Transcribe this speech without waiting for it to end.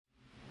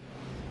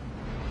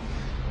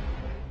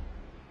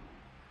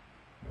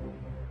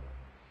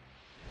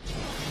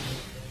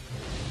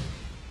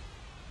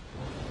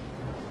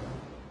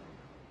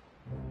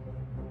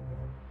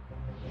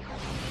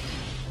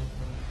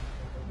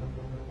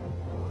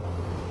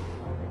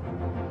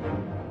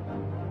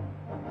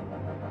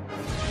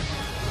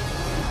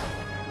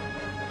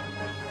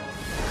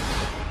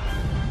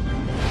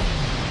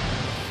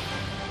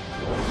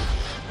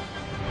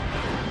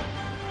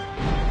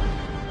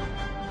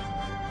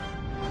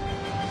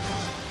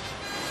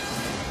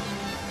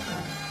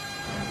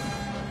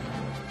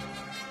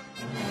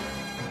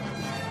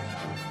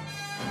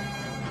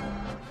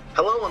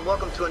Hello and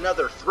welcome to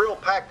another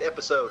thrill-packed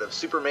episode of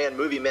Superman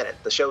Movie Minute,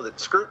 the show that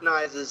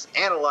scrutinizes,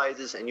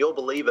 analyzes, and you'll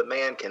believe a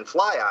man can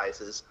fly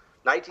eyes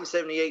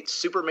 1978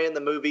 Superman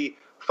the Movie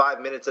 5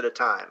 minutes at a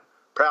time.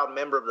 Proud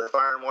member of the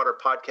Fire and Water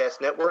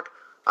Podcast Network,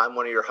 I'm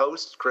one of your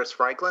hosts, Chris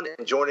Franklin,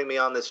 and joining me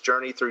on this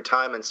journey through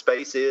time and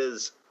space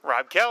is...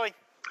 Rob Kelly.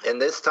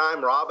 And this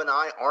time, Rob and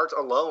I aren't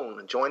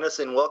alone. Join us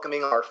in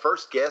welcoming our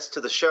first guest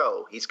to the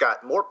show. He's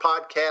got more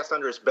podcasts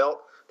under his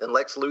belt than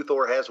Lex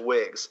Luthor has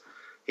wigs.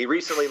 He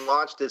recently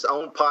launched his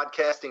own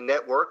podcasting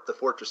network, the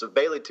Fortress of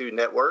Baileytude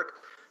Network,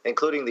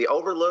 including The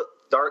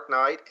Overlooked, Dark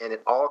Knight, and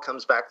It All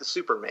Comes Back to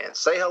Superman.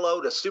 Say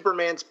hello to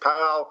Superman's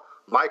pal,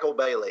 Michael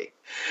Bailey.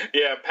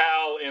 Yeah,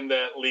 pal in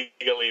that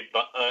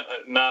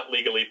not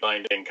legally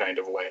binding kind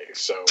of way.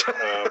 So,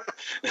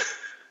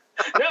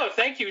 no,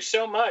 thank you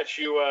so much.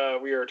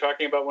 We are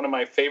talking about one of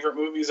my favorite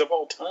movies of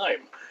all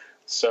time.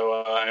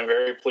 So I'm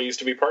very pleased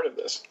to be part of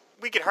this.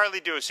 We could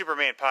hardly do a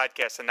Superman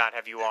podcast and not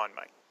have you on,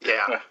 Mike.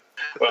 Yeah.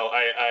 Well,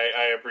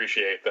 I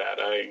appreciate that.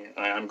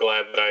 I'm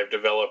glad that I've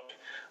developed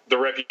the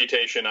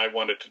reputation I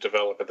wanted to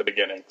develop at the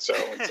beginning. So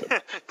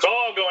it's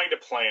all going to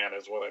plan,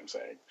 is what I'm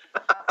saying.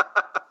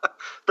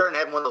 Better than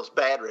having one of those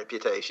bad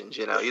reputations,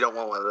 you know. You don't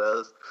want one of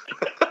those.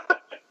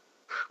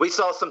 We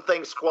saw some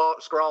things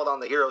scrawled on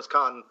the Heroes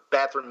Con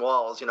bathroom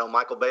walls, you know,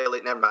 Michael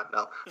Bailey. Never mind,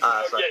 no.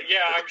 Yeah,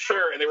 I'm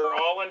sure. And they were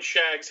all in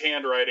Shag's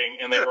handwriting,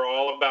 and they were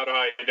all about how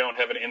I don't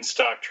have an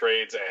in-stock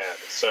trades ad.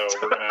 So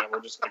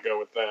we're just gonna go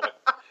with that.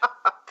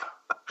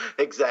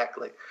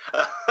 Exactly.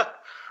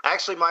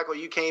 Actually, Michael,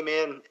 you came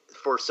in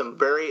for some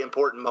very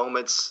important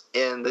moments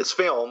in this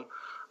film.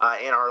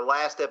 In our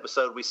last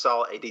episode, we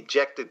saw a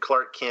dejected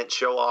Clark Kent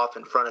show off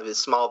in front of his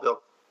Smallville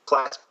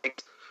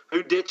classmates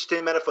who ditched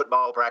him at a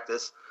football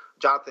practice.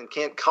 Jonathan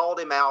Kent called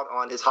him out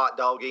on his hot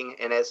dogging,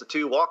 and as the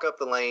two walk up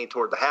the lane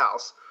toward the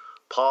house,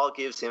 Paul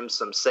gives him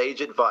some sage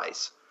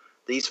advice.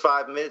 These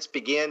 5 minutes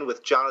begin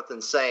with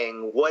Jonathan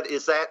saying, what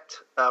is that,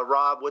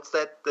 Rob? What's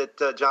that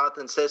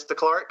Jonathan says to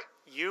Clark?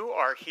 You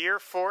are here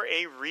for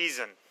a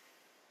reason.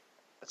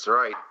 That's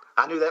right.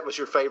 I knew that was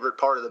your favorite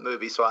part of the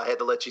movie, so I had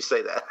to let you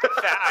say that.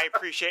 I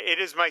appreciate it.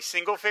 It is my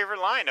single favorite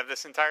line of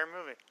this entire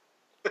movie.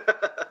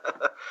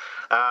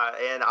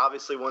 And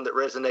obviously one that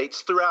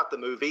resonates throughout the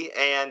movie.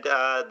 And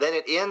then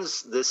it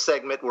ends, this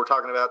segment we're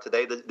talking about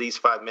today, these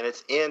 5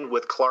 minutes, end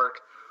with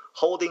Clark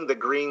holding the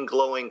green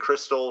glowing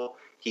crystal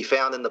he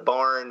found in the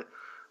barn.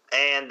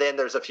 And then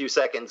there's a few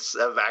seconds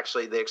of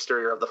actually the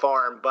exterior of the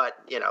farm. But,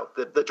 you know,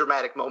 the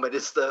dramatic moment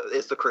is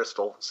the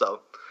crystal.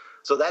 So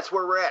that's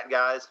where we're at,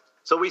 guys.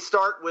 So we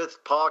start with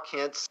Paul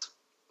Kent's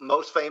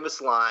most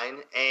famous line.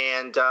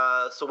 And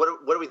so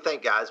what do we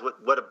think, guys?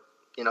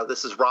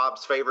 This is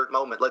Rob's favorite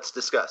moment. Let's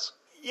discuss.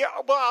 Yeah,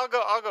 well,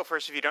 I'll go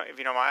first if you don't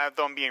mind.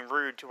 Though I'm being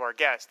rude to our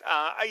guest.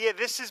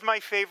 This is my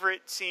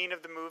favorite scene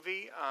of the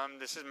movie.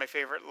 This is my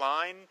favorite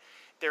line.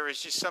 There is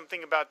just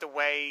something about the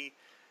way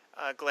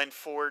Glenn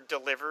Ford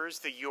delivers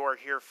the "You are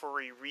here for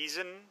a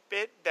reason"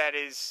 bit that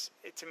is,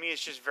 to me,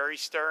 it's just very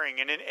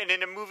stirring. And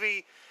in a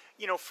movie,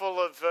 full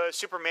of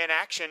Superman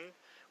action,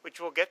 which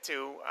we'll get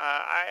to,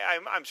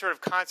 I'm sort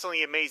of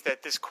constantly amazed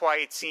that this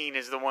quiet scene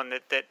is the one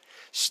that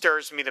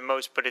stirs me the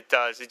most, but it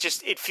does.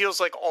 It feels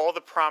like all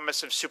the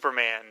promise of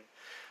Superman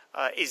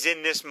is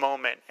in this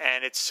moment,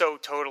 and it's so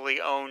totally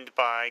owned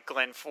by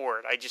Glenn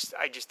Ford. I just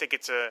think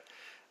it's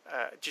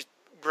just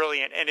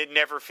brilliant, and it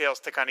never fails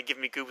to kind of give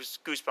me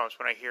goosebumps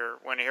when I hear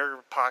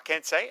Pa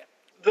Kent say it.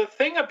 The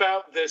thing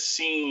about this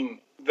scene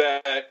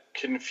that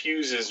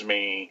confuses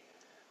me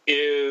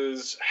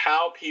is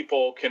how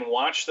people can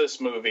watch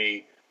this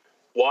movie,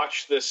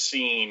 watch this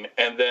scene,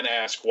 and then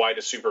ask, why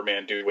does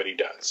Superman do what he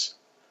does?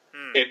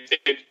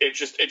 It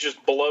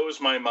just blows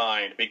my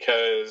mind,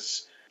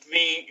 because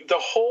the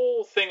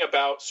whole thing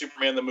about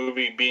Superman the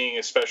movie being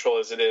as special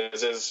as it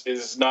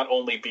is not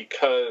only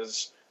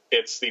because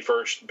it's the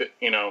first,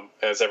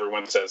 as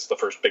everyone says, the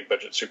first big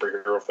budget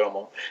superhero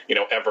film,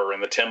 ever,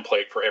 and the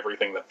template for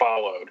everything that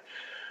followed,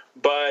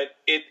 but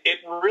it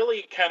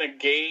really kind of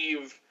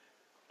gave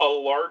a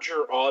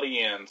larger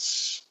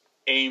audience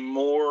a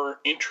more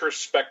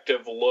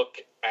introspective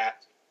look at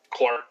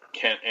Clark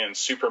Kent and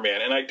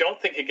Superman. And I don't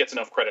think it gets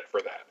enough credit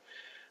for that,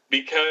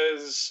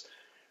 because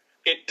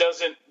it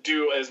doesn't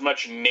do as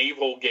much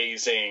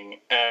navel-gazing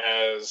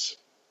as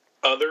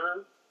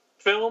other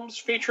films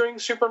featuring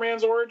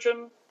Superman's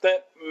origin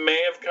that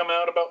may have come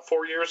out about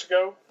 4 years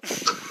ago.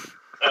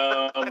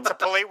 That's a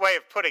polite way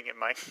of putting it,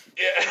 Mike.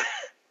 Yeah.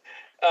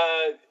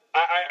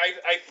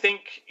 I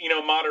think,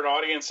 modern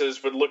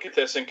audiences would look at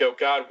this and go,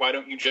 God, why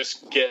don't you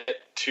just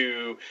get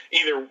to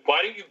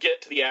why don't you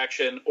get to the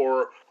action,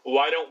 or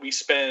why don't we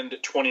spend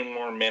 20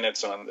 more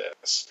minutes on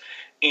this?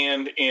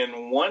 And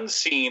in one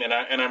scene, and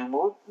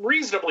I'm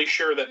reasonably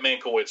sure that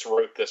Mankiewicz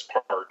wrote this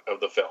part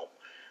of the film.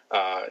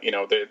 I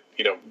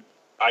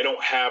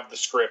don't have the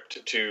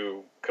script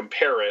to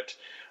compare it,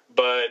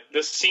 but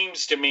this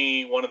seems to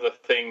me one of the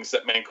things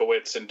that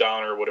Mankiewicz and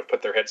Donner would have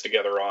put their heads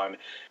together on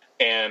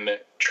and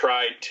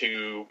tried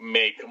to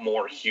make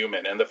more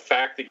human. And the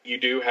fact that you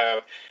do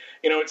have,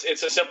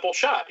 it's a simple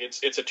shot.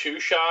 It's a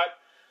two-shot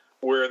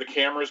where the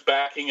camera's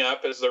backing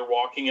up as they're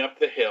walking up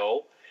the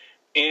hill,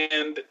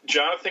 and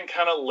Jonathan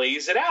kind of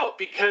lays it out,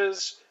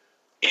 because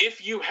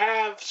if you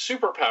have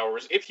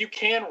superpowers, if you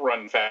can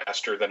run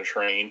faster than a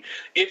train,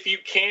 if you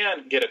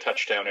can get a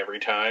touchdown every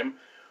time,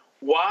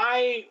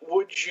 why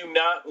would you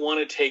not want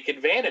to take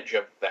advantage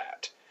of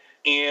that?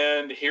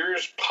 And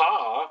here's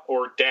Pa,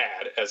 or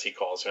Dad, as he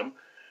calls him,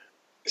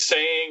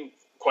 saying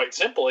quite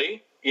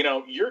simply,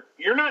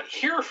 you're not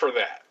here for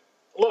that.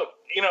 Look,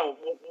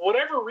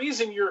 whatever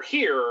reason you're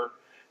here,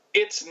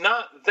 it's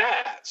not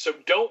that. So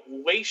don't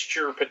waste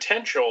your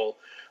potential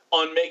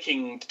on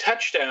making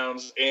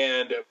touchdowns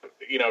and,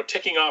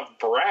 ticking off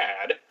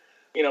Brad.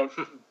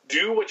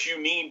 Do what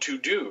you need to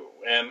do.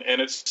 And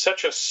it's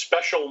such a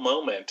special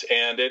moment.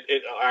 And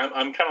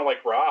I'm kind of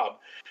like Rob.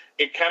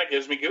 It kind of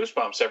gives me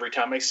goosebumps every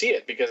time I see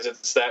it, because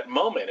it's that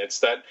moment. It's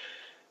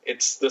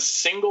the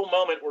single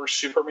moment where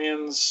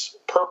Superman's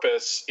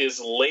purpose is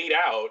laid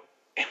out,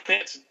 and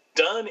it's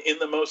done in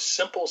the most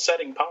simple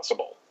setting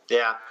possible.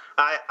 Yeah,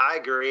 I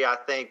agree. I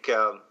think,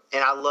 and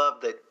I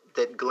love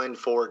that Glenn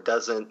Ford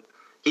doesn't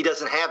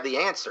have the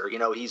answer.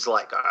 He's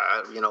like,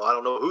 I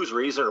don't know whose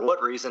reason or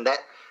what reason. That,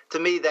 to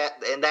me,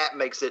 that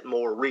makes it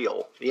more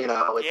real.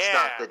 It's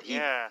not that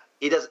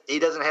he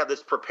doesn't have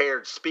this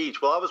prepared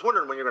speech. Well, I was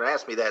wondering when you're going to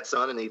ask me that,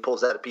 son, and he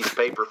pulls out a piece of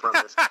paper from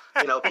his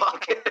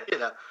pocket.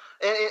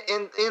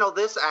 And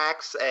this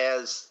acts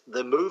as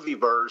the movie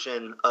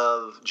version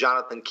of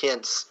Jonathan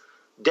Kent's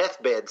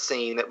deathbed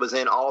scene that was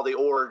in all the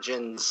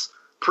Origins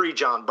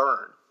pre-John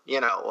Byrne.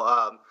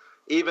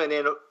 Even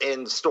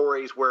in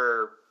stories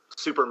where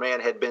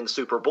Superman had been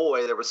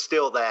Superboy, there was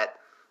still that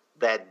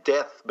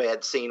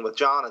deathbed scene with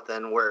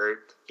Jonathan where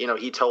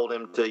he told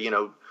him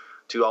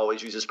to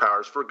always use his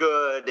powers for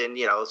good, and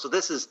so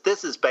this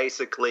is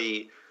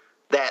basically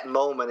that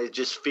moment. It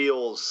just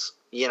feels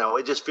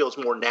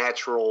more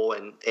natural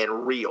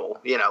and real.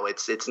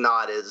 It's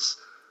not as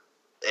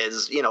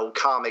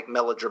comic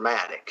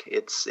melodramatic.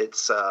 It's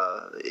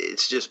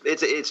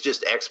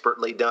just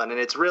expertly done, and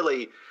it's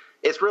really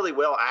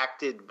well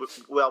acted,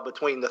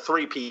 between the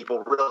three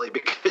people, really,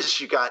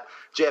 because you got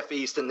Jeff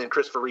Easton and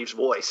Christopher Reeve's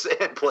voice,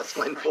 and plus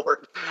Glenn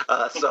Ford.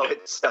 So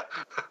it's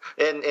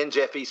and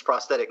Jeff East's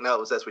prosthetic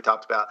nose, as we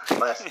talked about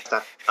last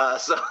time.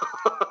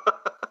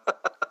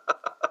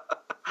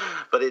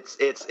 But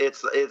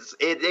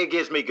it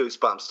gives me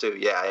goosebumps too.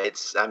 Yeah,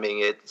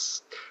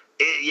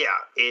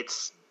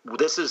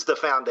 this is the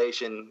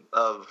foundation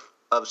of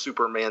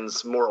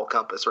Superman's moral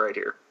compass right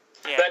here.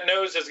 Yeah. That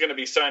nose is going to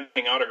be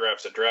signing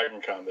autographs at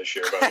DragonCon this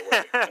year, by the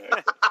way.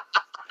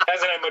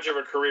 Hasn't had much of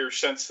a career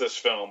since this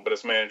film, but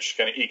has managed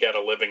to kind of eke out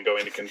a living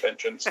going to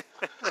conventions.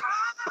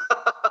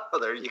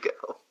 There you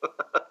go.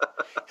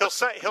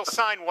 He'll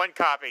sign one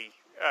copy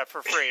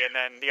for free, and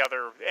then the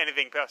other,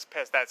 anything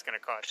past that's going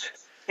to cost.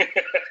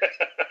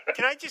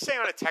 Can I just say,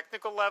 on a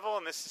technical level,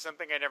 and this is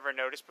something I never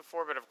noticed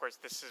before, but of course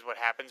this is what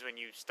happens when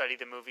you study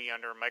the movie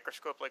under a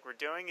microscope like we're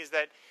doing, is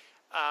that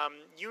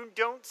you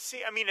don't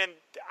see, and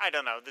I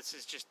don't know, this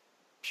is just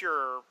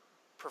pure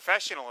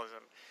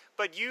professionalism,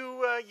 but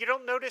you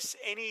don't notice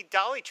any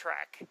dolly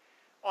track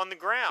on the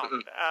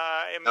ground.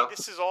 No.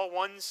 This is all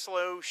one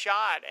slow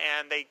shot,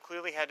 and they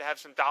clearly had to have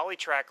some dolly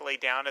track laid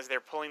down as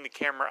they're pulling the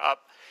camera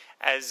up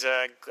as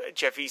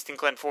Jeff East and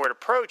Glenn Ford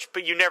approach,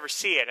 but you never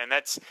see it. And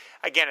that's,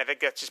 again, I think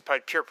that's just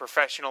pure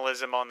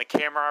professionalism on the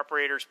camera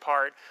operator's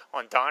part,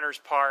 on Donner's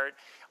part,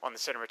 on the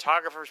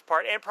cinematographer's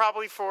part, and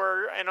probably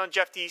on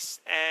Jeff East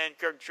and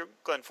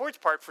Glenn Ford's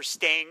part for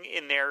staying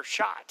in their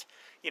shot.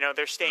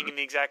 They're staying in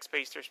the exact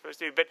space they're supposed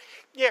to be. But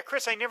yeah,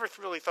 Chris, I never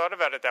really thought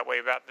about it that way.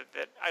 About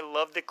that, I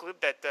love the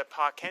clip that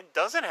Pa Kent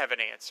doesn't have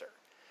an answer.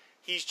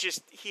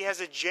 He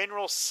has a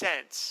general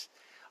sense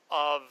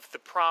of the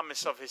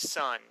promise of his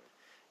son,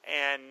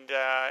 and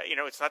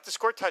it's not to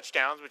score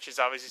touchdowns, which is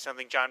obviously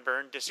something John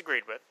Byrne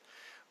disagreed with.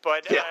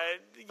 But yeah.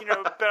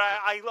 But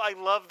I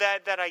love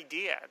that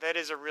idea. That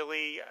is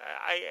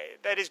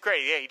that is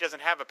great. Yeah, he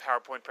doesn't have a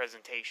PowerPoint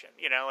presentation.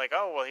 Like,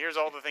 oh well, here's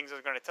all the things I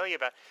was going to tell you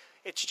about.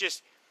 It's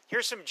just,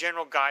 here's some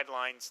general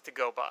guidelines to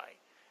go by,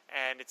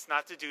 and it's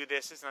not to do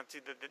this. It's not to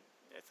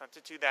it's not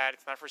to do that.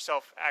 It's not for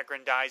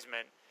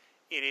self-aggrandizement.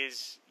 It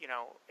is,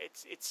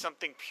 it's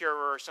something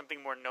purer,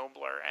 something more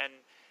nobler, and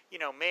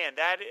man,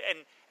 that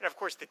and of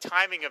course the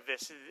timing of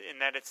this, in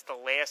that it's the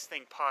last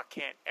thing Pa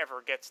Kent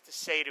ever gets to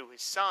say to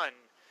his son,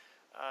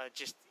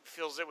 just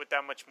fills it with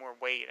that much more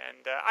weight.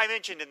 And I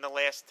mentioned in the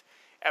last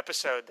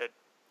episode that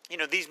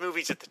these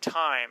movies at the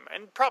time,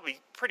 and probably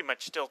pretty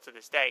much still to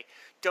this day,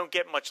 don't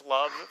get much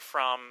love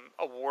from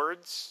award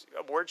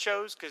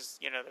shows, because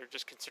they're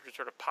just considered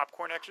sort of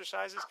popcorn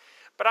exercises.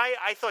 But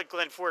I thought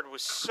Glenn Ford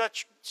was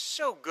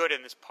so good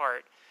in this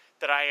part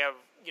that I have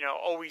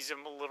always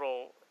am a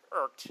little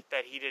irked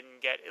that he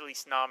didn't get at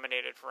least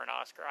nominated for an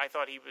Oscar. I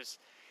thought he was.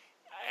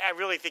 I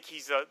really think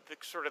he's the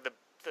sort of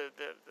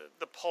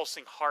the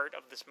pulsing heart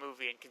of this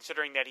movie, and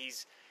considering that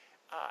he's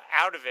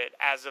out of it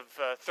as of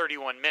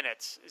 31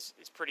 minutes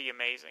is pretty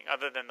amazing,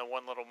 other than the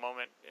one little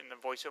moment in the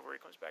voiceover where he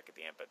comes back at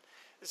the end. But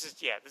this is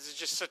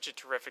just such a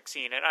terrific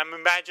scene. And I'm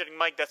imagining,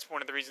 Mike, that's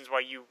one of the reasons why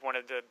you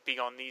wanted to be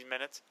on these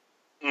minutes.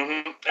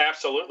 Mm-hmm.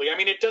 Absolutely. I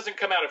mean, it doesn't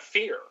come out of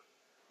fear.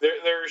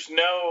 There's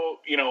no,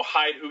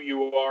 hide who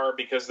you are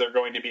because they're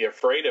going to be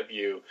afraid of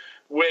you,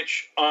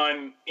 which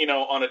on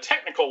a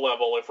technical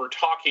level, if we're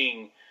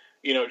talking,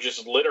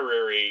 just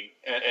literary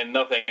and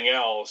nothing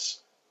else,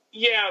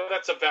 yeah,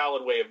 that's a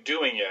valid way of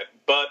doing it.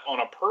 But on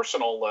a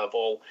personal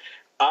level,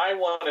 I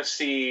want to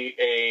see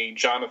a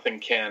Jonathan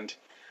Kent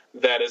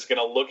that is going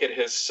to look at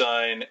his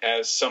son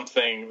as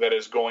something that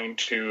is going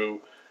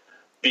to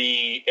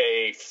be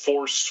a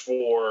force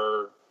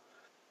for,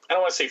 I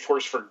don't want to say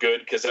force for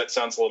good because that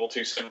sounds a little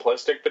too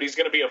simplistic, but he's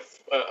going to be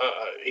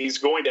he's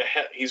going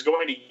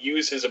to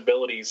use his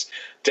abilities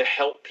to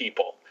help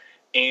people.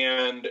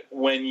 And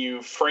when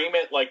you frame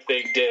it like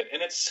they did,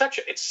 and it's such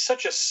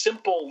a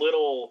simple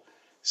little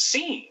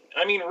scene.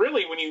 I mean,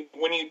 really,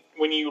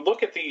 when you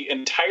look at the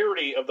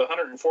entirety of the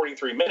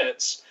 143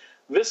 minutes,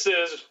 this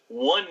is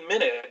 1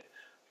 minute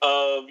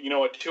of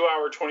a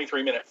 2-hour,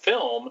 23-minute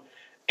film.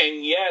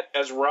 And yet,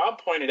 as Rob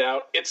pointed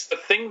out, it's the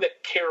thing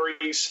that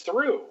carries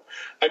through.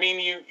 I mean,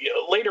 you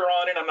later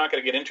on, and I'm not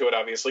going to get into it,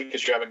 obviously,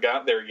 because you haven't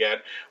got there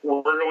yet,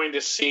 we're going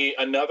to see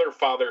another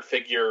father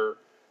figure,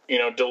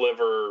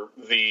 deliver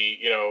the,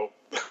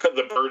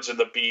 the birds and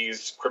the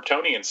bees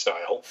Kryptonian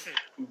style.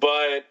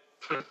 But,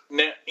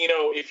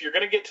 if you're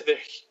going to get to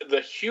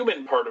the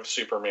human part of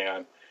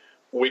Superman,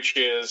 which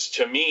is,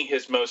 to me,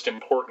 his most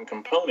important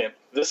component,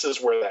 this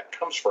is where that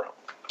comes from.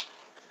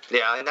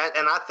 Yeah, and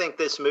I think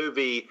this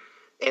movie,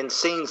 and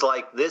scenes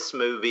like this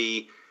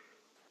movie,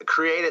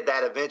 created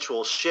that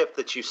eventual shift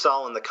that you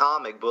saw in the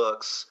comic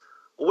books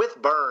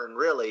with Byrne,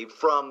 really,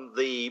 from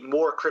the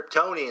more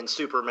Kryptonian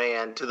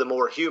Superman to the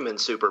more human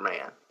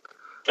Superman.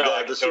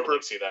 I can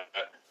totally see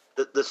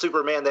that. The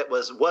Superman that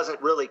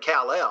wasn't really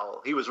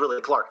Kal-El. He was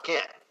really Clark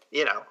Kent.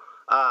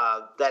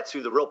 That's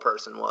who the real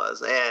person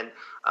was, and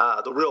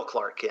the real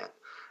Clark Kent.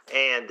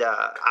 And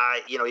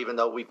even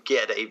though we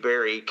get a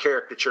very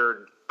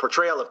caricatured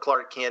portrayal of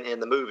Clark Kent in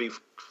the movie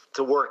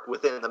to work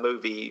within the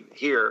movie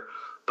here,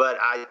 but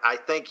I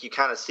think you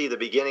kind of see the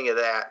beginning of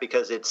that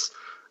because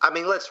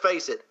let's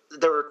face it,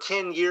 there were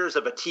 10 years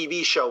of a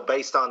TV show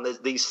based on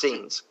these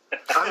scenes.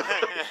 Come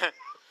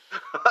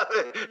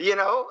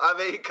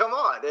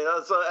on.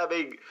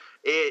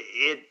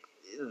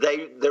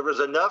 There was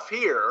enough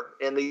here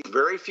in these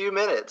very few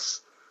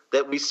minutes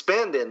that we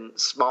spend in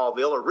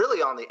Smallville, or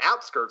really on the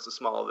outskirts of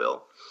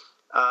Smallville,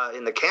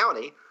 in the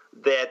county,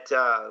 that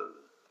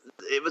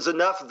it was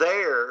enough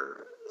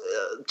there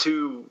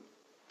to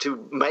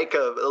make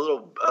a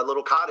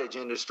little cottage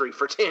industry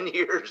for 10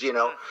 years,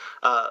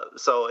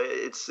 So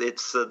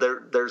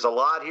there's a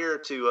lot here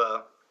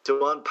to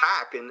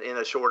unpack in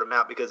a short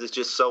amount because it's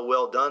just so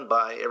well done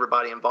by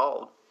everybody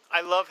involved.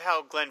 I love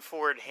how Glenn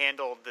Ford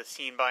handled the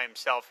scene by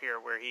himself here,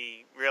 where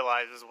he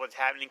realizes what's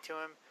happening to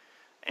him.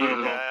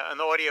 And on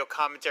the audio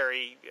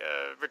commentary,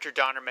 Richard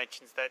Donner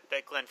mentions that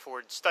Glenn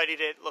Ford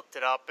studied it, looked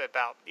it up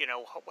about,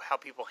 how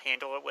people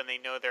handle it when they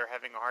know they're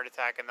having a heart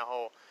attack, and the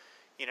whole,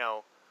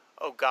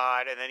 oh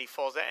God, and then he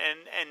falls.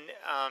 And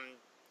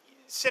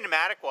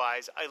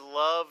cinematic-wise, I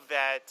love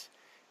that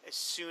as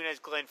soon as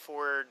Glenn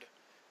Ford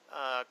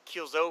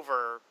keels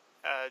over,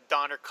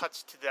 Donner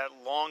cuts to that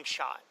long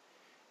shot.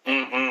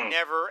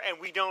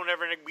 We don't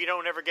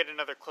ever get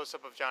another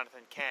close-up of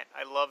Jonathan Kent.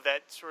 I love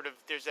that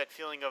there's that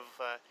feeling of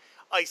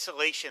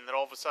isolation that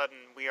all of a sudden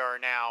we are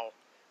now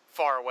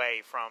far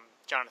away from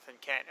Jonathan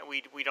Kent, and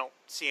we don't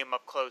see him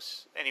up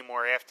close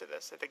anymore after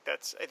this. I think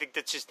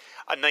that's just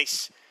a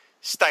nice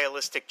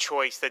stylistic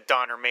choice that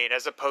Donner made,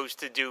 as opposed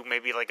to do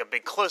maybe like a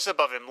big close-up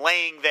of him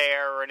laying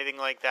there or anything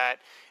like that.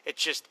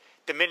 It's just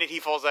the minute he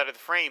falls out of the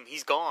frame,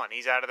 he's gone.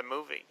 He's out of the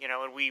movie,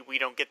 and we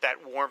don't get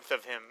that warmth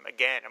of him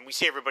again. And we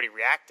see everybody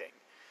reacting,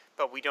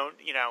 but we don't,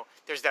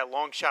 there's that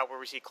long shot where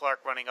we see Clark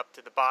running up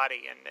to the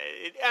body. And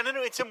I don't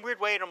know, in some weird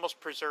way, it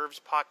almost preserves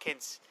Pa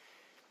Kent's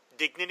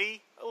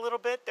dignity a little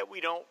bit, that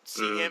we don't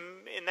see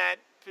him in that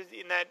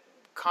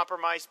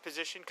compromised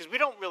position, because we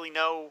don't really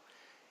know,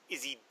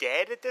 is he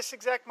dead at this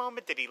exact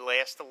moment? Did he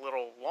last a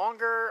little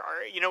longer?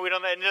 Or, we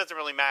don't, and it doesn't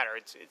really matter.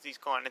 It's he's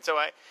gone. And so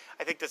I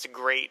think that's a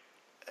great,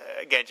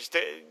 again, just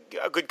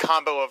a good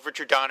combo of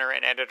Richard Donner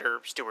and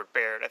editor Stuart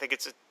Baird. I think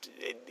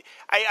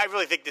I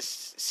really think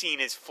this scene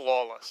is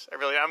flawless. I'm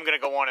going to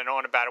go on and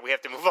on about it. We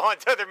have to move on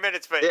to other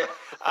minutes, but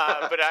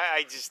but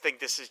I just think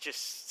this is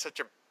just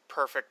such a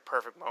perfect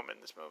moment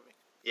in this movie.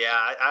 Yeah,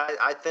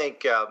 I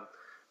think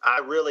I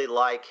really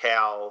like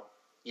how,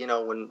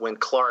 when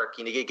Clark,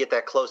 you get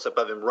that close up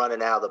of him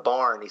running out of the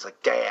barn, he's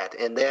like, "Dad,"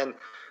 and then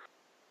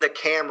the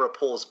camera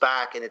pulls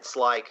back, and it's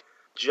like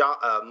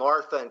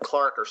Martha and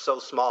Clark are so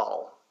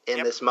small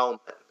in this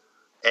moment,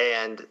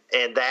 and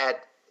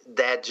that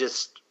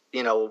just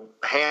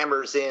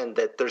hammers in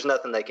that there's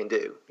nothing they can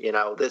do.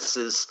 This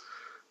is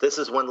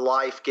when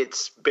life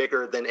gets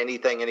bigger than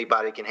anything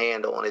anybody can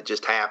handle, and it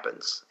just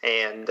happens.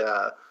 And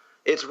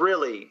it's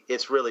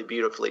really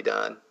beautifully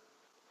done.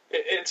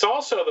 It's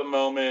also the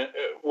moment,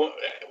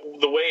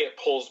 the way it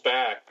pulls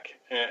back,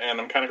 and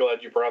I'm kind of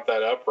glad you brought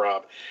that up,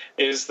 Rob,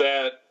 is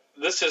that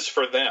this is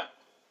for them.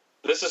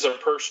 This is a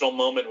personal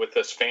moment with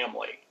this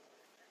family,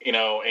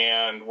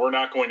 and we're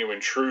not going to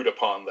intrude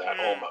upon that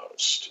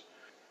almost.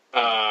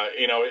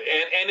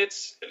 And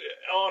it's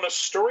on a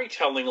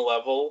storytelling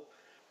level,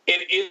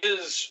 it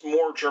is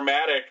more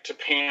dramatic to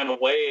pan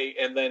away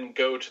and then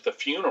go to the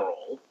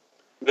funeral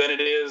than it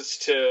is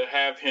to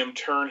have him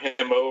turn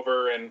him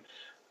over and,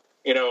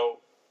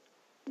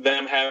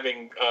 them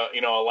having,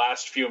 a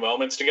last few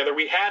moments together.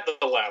 We had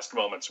the last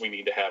moments we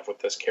need to have with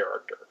this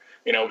character.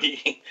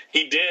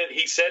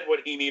 He said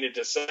what he needed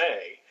to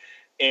say.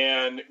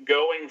 And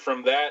going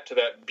from that to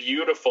that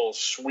beautiful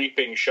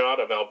sweeping shot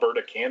of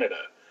Alberta, Canada,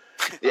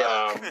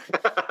 and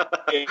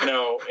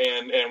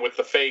with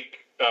the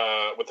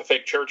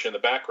fake church in the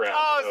background.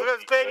 Oh, I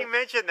was glad you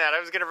mentioned that. I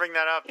was going to bring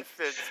that up.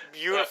 It's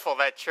beautiful,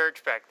 that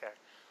church back there.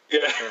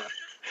 Yeah.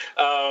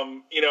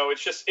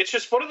 It's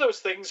just one of those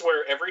things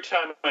where every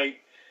time I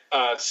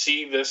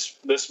see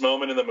this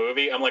moment in the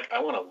movie, I'm like, I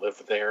want to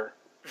live there.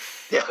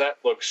 Yeah. That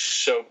looks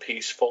so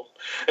peaceful.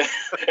 And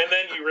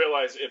then you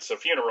realize it's a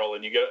funeral,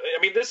 and you go.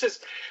 I mean, this is.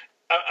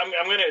 I'm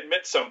going to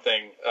admit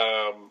something.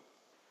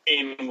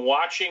 In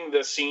watching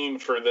the scene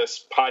for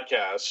this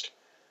podcast,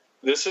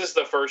 this is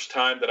the first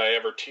time that I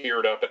ever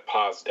teared up at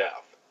Pa's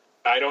death.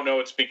 I don't know.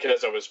 It's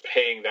because I was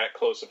paying that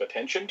close of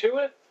attention to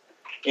it.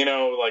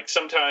 Like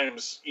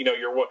sometimes,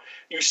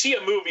 you see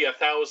a movie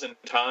 1,000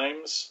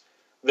 times.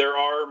 There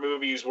are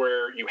movies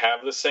where you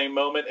have the same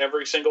moment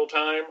every single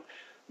time.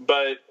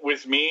 But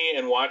with me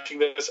and watching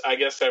this, I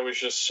guess I was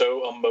just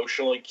so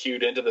emotionally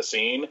cued into the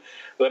scene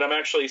that I'm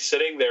actually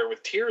sitting there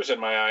with tears in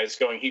my eyes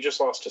going, he just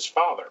lost his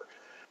father.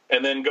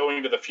 And then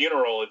going to the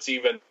funeral,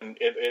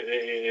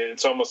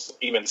 it's almost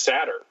even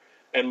sadder.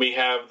 And we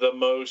have the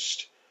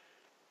most,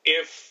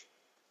 if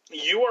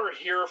you are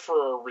here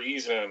for a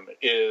reason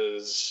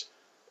is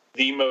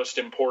the most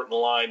important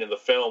line in the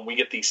film, we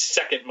get the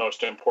second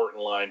most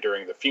important line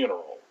during the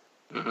funeral,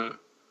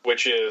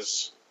 which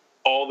is,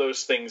 all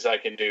those things I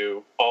can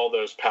do, all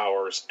those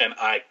powers, and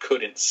I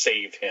couldn't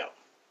save him.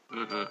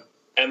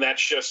 And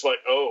that's just like,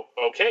 oh,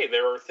 okay,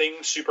 there are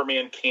things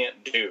Superman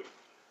can't do,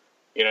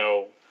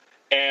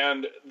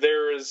 And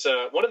there is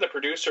one of the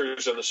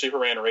producers of the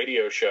Superman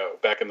radio show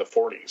back in the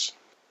 40s,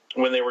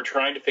 when they were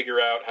trying to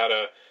figure out how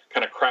to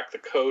kind of crack the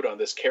code on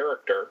this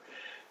character,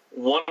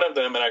 one of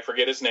them, and I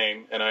forget his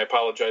name, and I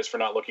apologize for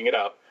not looking it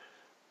up,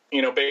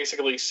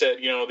 basically said,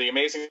 the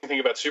amazing thing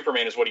about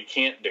Superman is what he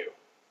can't do.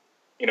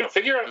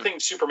 Figure out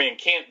things Superman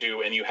can't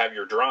do, and you have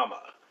your drama.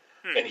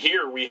 And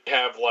here we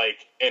have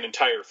like an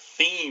entire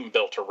theme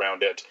built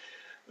around it,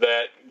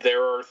 that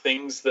there are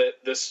things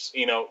that this,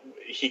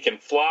 he can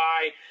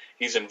fly,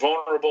 he's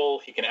invulnerable,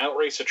 he can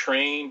outrace a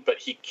train, but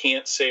he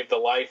can't save the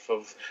life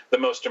of the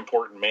most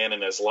important man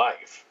in his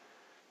life.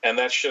 And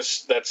that's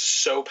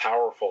so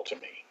powerful to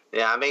me.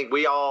 Yeah, I mean,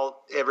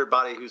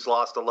 everybody who's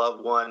lost a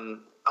loved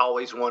one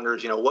always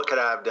wonders, what could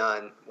I have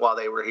done while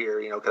they were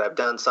here? Could I have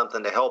done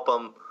something to help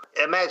them?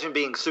 Imagine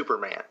being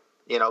Superman,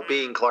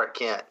 being Clark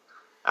Kent.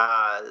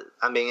 I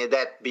mean,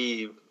 that'd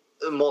be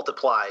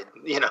multiplied,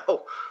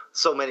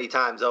 so many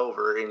times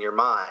over in your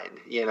mind.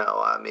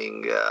 I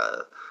mean,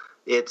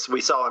 we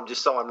saw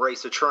him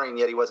race a train,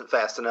 yet he wasn't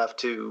fast enough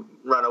to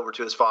run over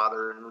to his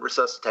father and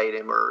resuscitate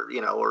him, or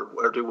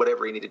do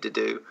whatever he needed to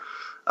do.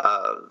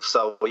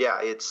 So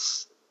yeah,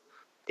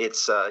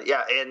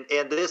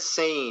 and this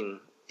scene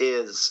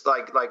is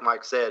like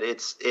Mike said,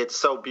 it's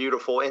so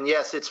beautiful, and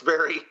yes, it's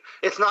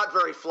not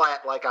very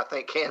flat like I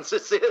think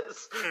Kansas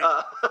is,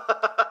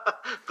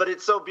 but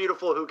it's so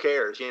beautiful. Who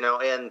cares,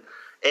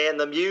 and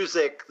the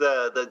music,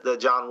 the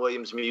John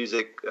Williams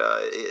music,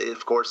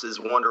 of course, is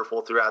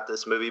wonderful throughout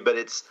this movie, but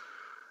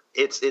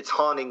it's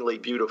hauntingly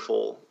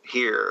beautiful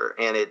here,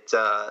 and it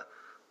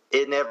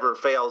never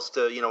fails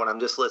to, when I'm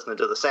just listening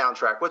to the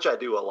soundtrack, which I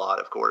do a lot,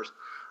 of course.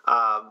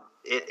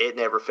 It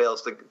never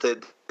fails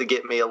to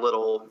get me a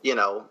little,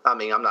 I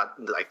mean, I'm not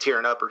like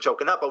tearing up or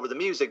choking up over the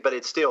music, but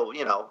it's still,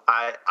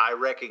 I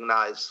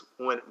recognize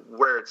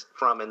where it's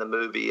from in the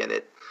movie, and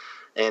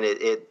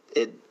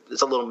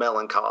it's a little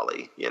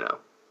melancholy,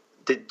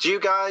 Did you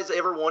guys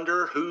ever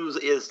wonder who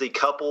is the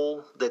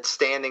couple that's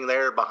standing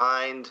there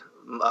behind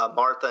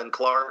Martha and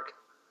Clark?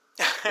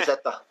 Is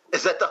that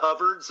the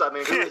Hubbards? I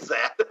mean, who is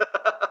that?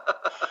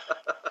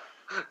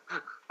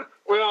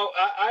 Well,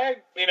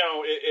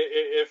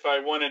 if I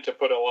wanted to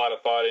put a lot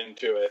of thought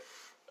into it,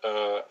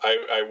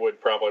 I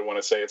would probably want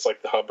to say it's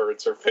like the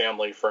Hubbards or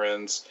family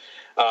friends.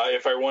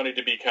 If I wanted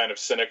to be kind of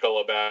cynical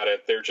about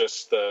it, they're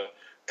just the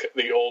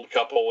old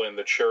couple in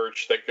the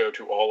church that go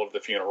to all of the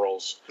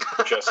funerals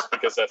just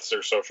because that's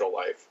their social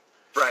life.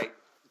 Right.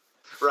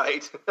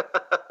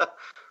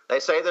 They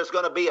say there's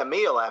going to be a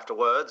meal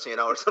afterwards,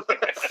 or something.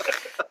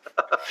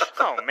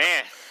 Oh,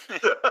 man.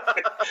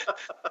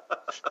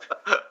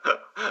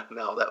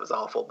 No, that was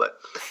awful, but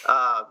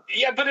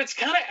yeah, but it's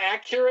kind of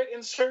accurate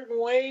in certain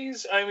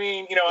ways. I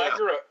mean, I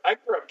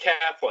grew up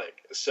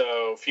Catholic,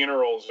 So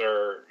funerals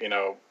are,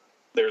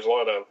 there's a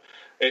lot of,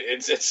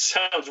 it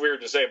sounds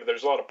weird to say, but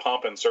there's a lot of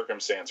pomp and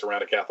circumstance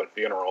around a Catholic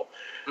funeral.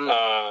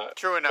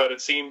 True enough. But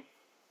it seemed,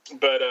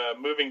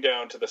 moving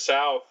down to the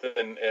South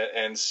and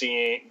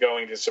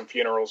going to some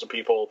funerals of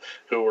people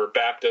who were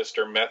Baptist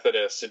or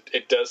Methodist,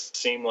 it does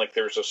seem like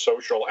there's a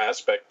social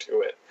aspect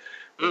to it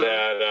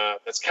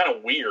that's kind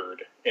of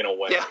weird in a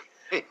way. Yeah.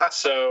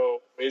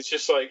 So it's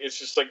just like,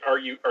 are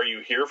you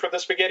here for the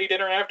spaghetti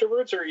dinner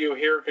afterwards, or are you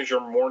here because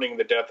you're mourning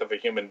the death of a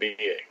human being?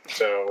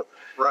 So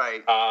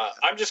right.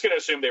 I'm just going to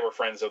assume they were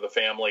friends of the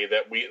family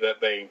that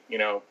they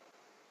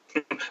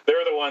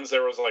they're the ones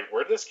that was like,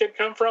 where did this kid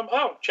come from?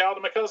 Oh, child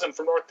of my cousin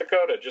from North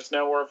Dakota, just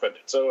now orphaned.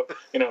 So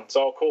it's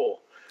all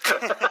cool.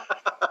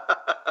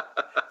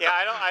 Yeah,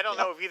 I don't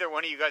know if either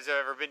one of you guys have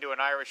ever been to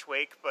an Irish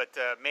wake, but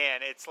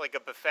man, it's like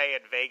a buffet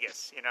at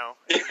Vegas,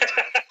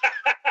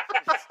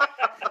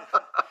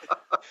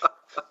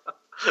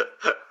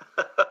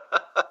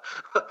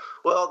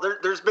 Well,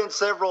 there's been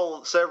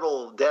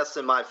several deaths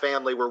in my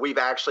family where we've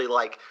actually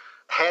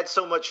had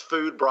so much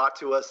food brought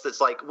to us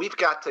that's like,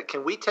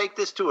 can we take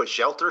this to a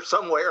shelter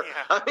somewhere?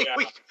 Yeah. I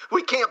mean,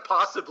 we can't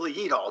possibly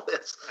eat all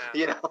this,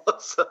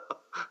 So,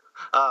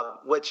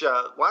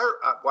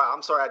 wow,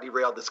 I'm sorry I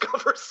derailed this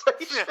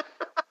conversation.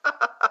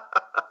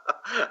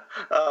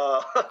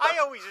 I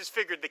always just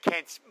figured the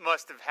Kents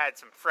must have had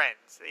some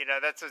friends.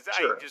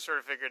 Sure. I just sort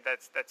of figured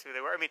that's who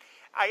they were. I mean,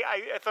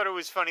 I thought it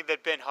was funny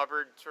that Ben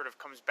Hubbard sort of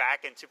comes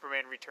back in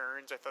Superman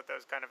Returns. I thought that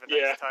was kind of a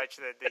nice touch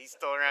that he's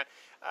still around.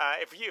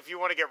 If you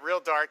want to get real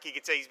dark, you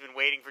could say he's been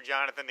waiting for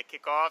Jonathan to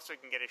kick off so he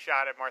can get a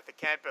shot at Martha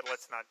Kent, but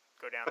let's not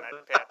go down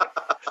that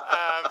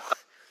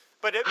path.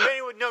 But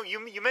anyway, no,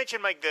 you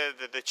mentioned like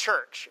the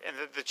church, and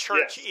the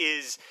church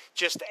is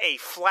just a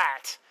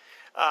flat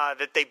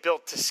that they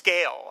built to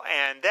scale,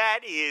 and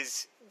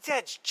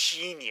that's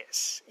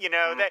genius,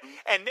 that,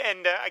 and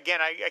again,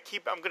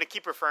 I'm going to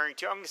keep referring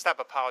to, I'm going to stop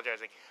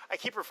apologizing. I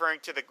keep referring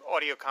to the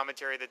audio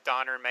commentary that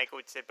Donner and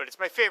Mankiewicz did, but it's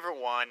my favorite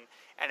one,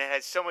 and it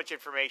has so much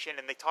information,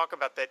 and they talk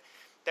about that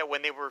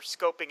when they were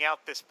scoping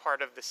out this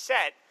part of the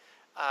set,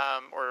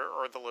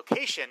 or the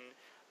location,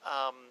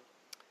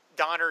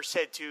 Donner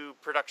said to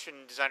production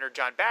designer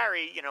John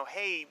Barry,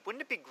 hey,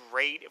 wouldn't it be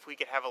great if we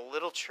could have a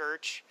little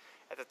church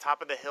at the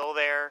top of the hill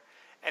there?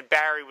 And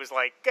Barry was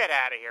like, get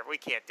out of here. We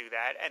can't do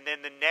that. And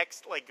then the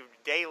next, a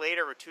day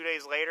later or 2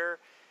 days later,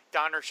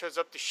 Donner shows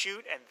up to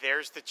shoot, and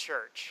there's the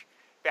church.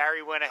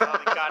 Barry went ahead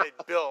and got it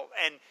built.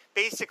 And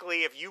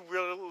basically, if you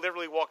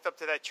literally walked up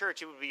to that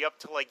church, it would be up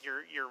to,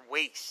 your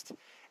waist.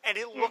 And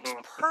it looks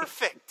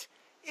perfect.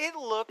 It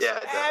looks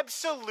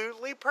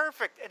absolutely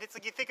perfect. And it's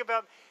like, you think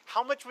about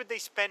how much would they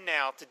spend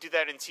now to do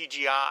that in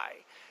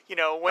CGI?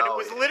 When it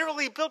was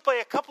literally built by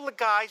a couple of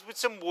guys with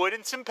some wood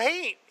and some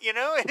paint,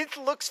 and it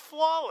looks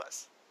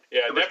flawless.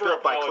 Yeah, it was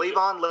built by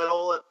Cleavon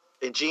Little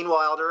and Gene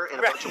Wilder and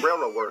a bunch of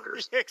railroad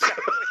workers.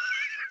 Exactly.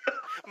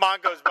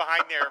 Mongo's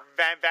behind there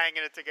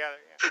banging it together.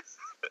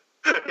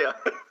 Yeah.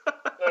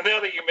 Well, now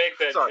that you make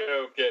that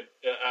joke,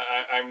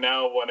 I'm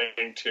now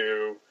wanting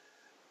to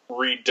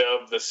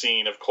redub the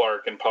scene of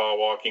Clark and Pa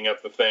walking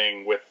up the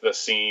thing with the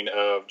scene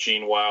of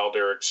Gene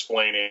Wilder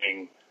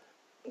explaining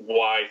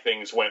why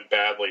things went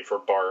badly for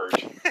Bart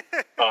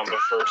on the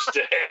first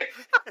day.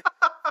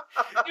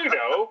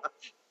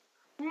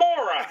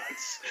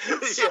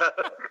 Morons. Yeah.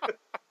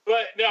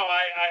 But no,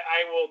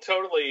 I will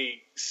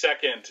totally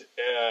second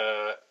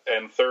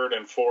and third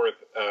and fourth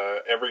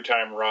every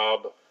time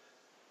Rob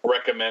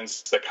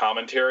recommends the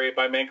commentary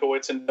by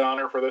Mankiewicz and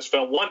Donner for this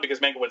film. One, because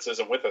Mankiewicz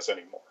isn't with us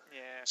anymore. Yeah.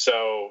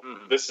 So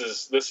this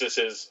is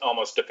his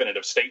almost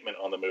definitive statement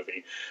on the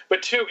movie.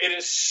 But two, it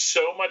is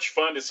so much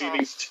fun to see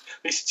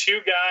these two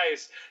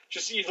guys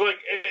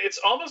it's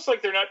almost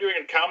like they're not doing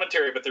a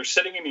commentary, but they're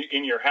sitting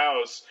in your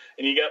house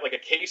and you got a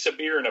case of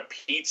beer and a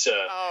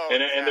pizza,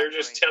 and they're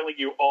just telling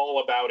you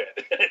all about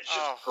it. It's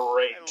just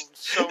great. I'm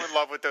so in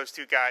love with those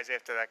two guys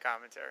after that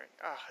commentary.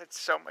 Oh, it's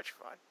so much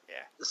fun. Yeah.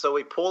 So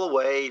we pull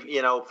away,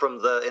 from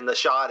in the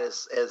shot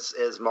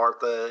as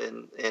Martha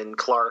and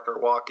Clark are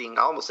walking.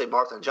 I almost say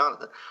Martha and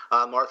Jonathan.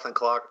 Martha and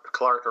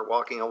Clark are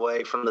walking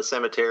away from the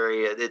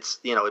cemetery. It's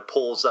it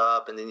pulls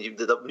up, and then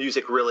the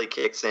music really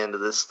kicks into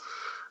this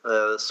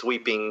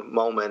sweeping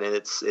moment, and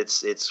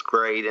it's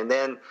great. And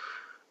then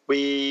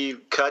we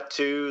cut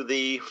to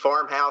the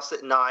farmhouse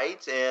at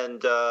night,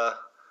 and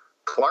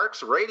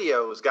Clark's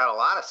radio's got a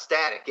lot of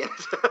static in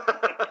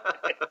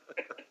it.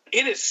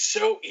 It is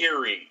so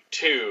eerie,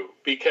 too,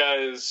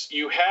 because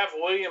you have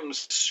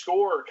Williams'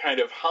 score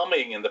kind of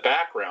humming in the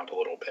background a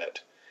little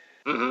bit.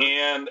 Mm-hmm.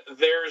 And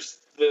there's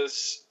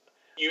this,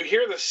 you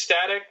hear the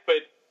static, but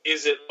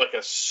is it like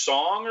a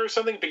song or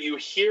something? But you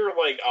hear a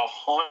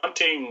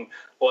haunting,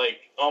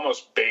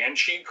 almost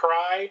banshee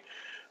cry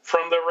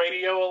from the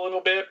radio a little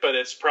bit, but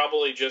it's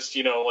probably just,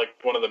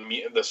 one of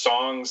the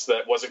songs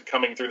that wasn't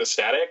coming through the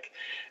static.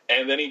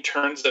 And then he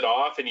turns it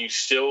off, and you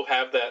still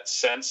have that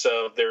sense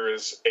of there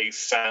is a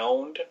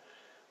sound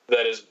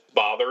that is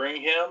bothering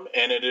him.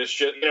 And it is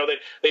just,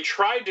 they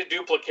tried to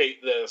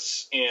duplicate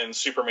this in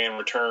Superman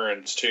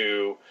Returns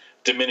to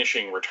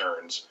diminishing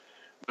returns,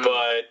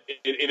 But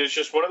it is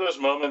just one of those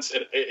moments.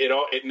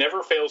 It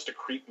never fails to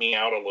creep me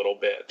out a little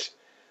bit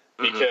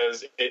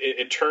because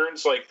it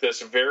turns like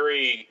this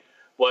very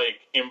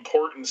like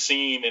important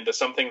scene into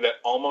something that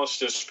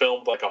almost is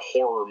filmed like a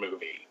horror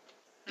movie.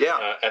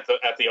 Yeah.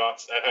 At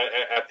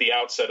the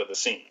outset of the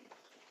scene.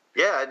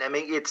 Yeah, and I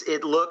mean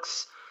it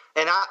looks,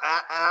 and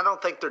I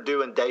don't think they're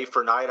doing day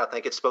for night. I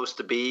think it's supposed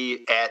to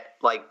be at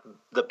like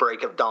the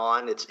break of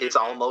dawn. It's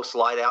almost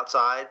light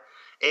outside,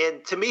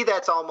 and to me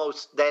that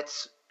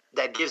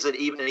gives it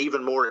an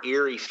even more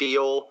eerie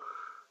feel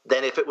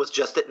than if it was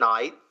just at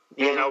night.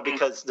 You know,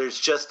 because there's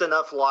just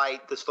enough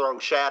light to throw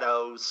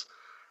shadows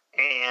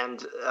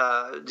and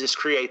just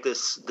create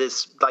this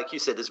like you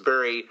said, this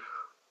very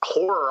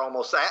horror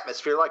almost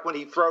atmosphere. Like when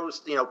he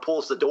pulls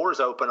the doors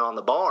open on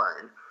the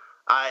barn.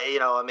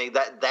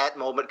 That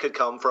moment could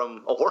come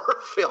from a horror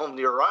film.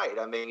 You're right.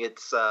 I mean,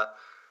 it's and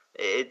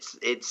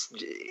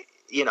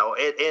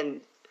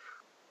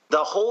the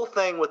whole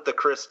thing with the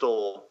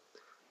crystal,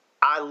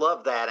 I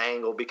love that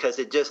angle because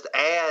it just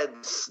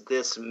adds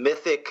this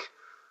mythic,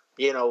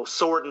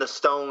 sword in the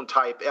stone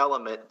type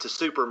element to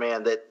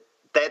Superman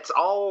that's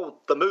all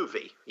the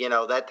movie,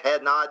 that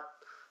had not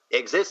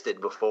existed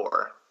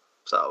before.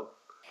 So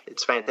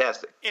it's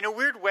fantastic. In a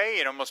weird way,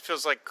 it almost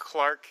feels like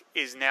Clark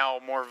is now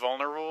more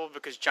vulnerable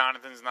because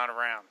Jonathan's not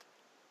around.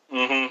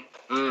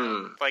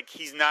 Like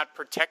he's not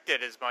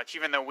protected as much,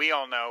 even though we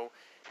all know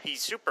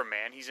he's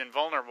Superman, he's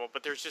invulnerable,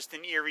 but there's just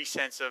an eerie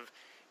sense of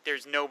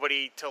there's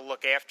nobody to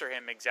look after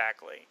him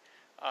exactly.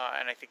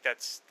 And I think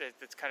that's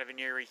kind of an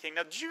eerie thing.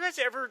 Now, did you guys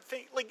ever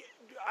think,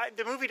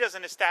 the movie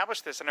doesn't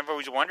establish this, and I've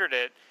always wondered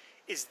it,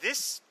 is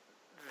this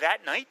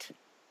that night?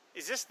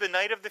 Is this the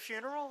night of the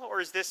funeral,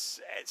 or is this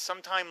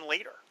sometime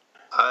later?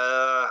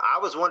 I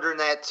was wondering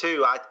that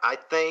too. I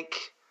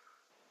think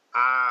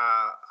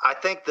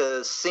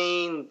the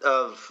scene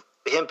of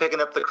him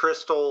picking up the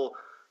crystal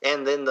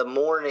and then the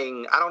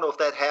morning, I don't know if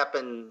that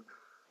happened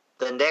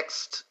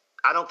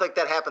I don't think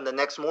that happened the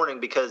next morning,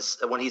 because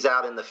when he's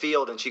out in the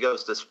field and she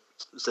goes to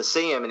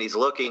see him and he's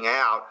looking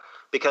out,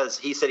 because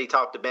he said he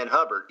talked to Ben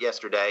Hubbard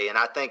yesterday, and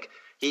I think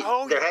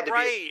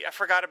I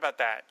forgot about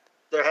that.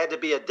 There had to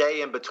be a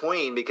day in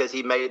between because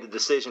he made the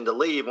decision to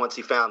leave once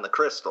he found the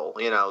crystal,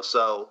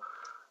 so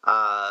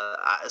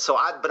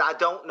but I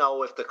don't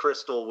know if the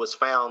crystal was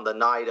found the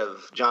night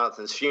of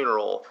Jonathan's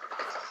funeral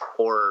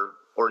or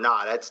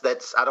not.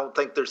 I don't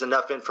think there's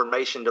enough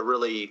information to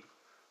really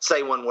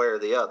say one way or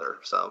the other.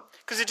 So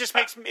because it just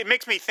makes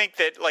me think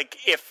that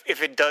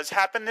if it does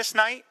happen this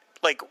night,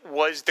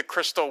 was the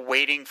crystal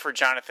waiting for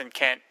Jonathan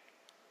Kent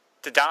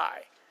to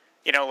die?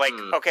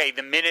 Okay,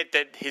 the minute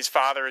that his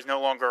father is no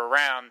longer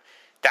around,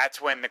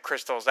 that's when the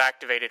crystal is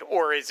activated,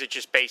 or is it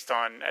just based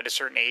on at a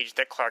certain age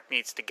that Clark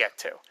needs to get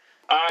to?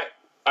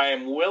 I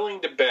am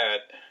willing to bet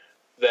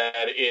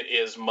that it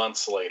is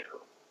months later.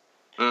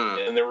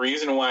 And the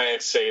reason why I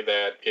say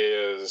that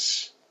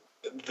is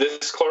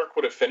this Clark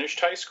would have finished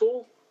high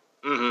school.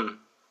 And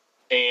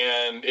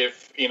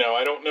if,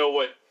 I don't know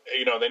what,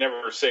 they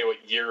never say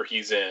what year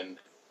he's in.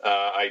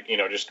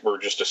 We're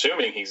just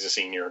assuming he's a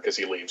senior because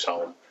he leaves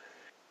home.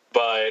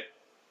 But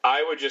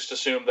I would just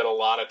assume that a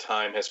lot of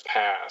time has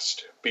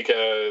passed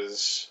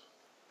because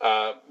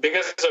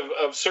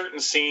of certain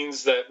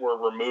scenes that were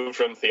removed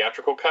from the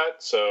theatrical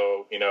cut.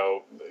 So,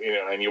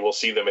 and you will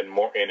see them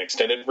in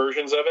extended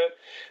versions of it.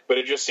 But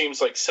it just seems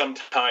like some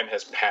time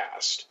has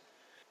passed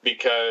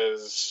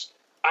because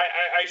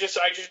I just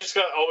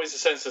got always the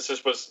sense that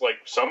this was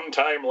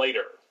sometime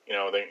later,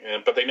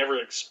 but they never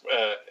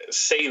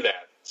say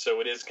that.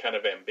 So it is kind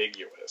of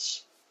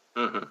ambiguous.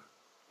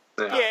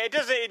 Yeah, it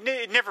doesn't.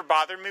 It never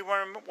bothered me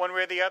one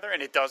way or the other,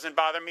 and it doesn't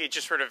bother me. It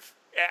just sort of,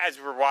 as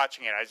we're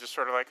watching it, I was just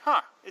sort of like,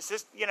 is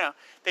this?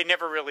 They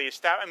never really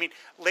established. I mean,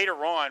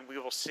 later on, we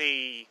will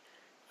see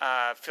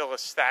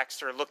Phyllis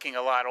Thaxter looking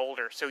a lot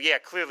older. So yeah,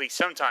 clearly,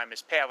 some time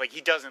has passed.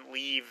 He doesn't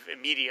leave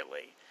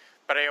immediately.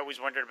 But I always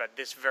wondered about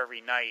this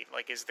very night.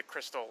 Is the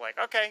crystal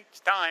okay?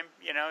 It's time.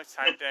 It's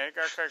time to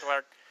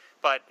Clark.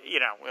 But,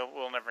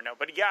 we'll never know.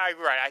 But, yeah,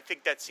 you're right. I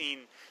think that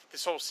scene,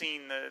 this whole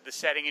scene, the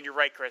setting, and you're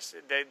right, Chris,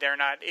 they're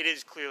not, it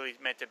is clearly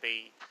meant to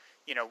be,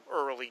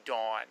 early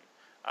dawn.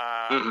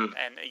 And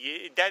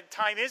that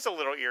time is a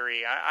little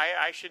eerie.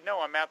 I should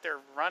know. I'm out there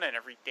running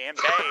every damn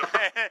day.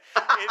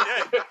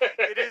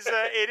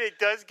 It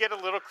does get a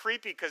little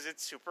creepy because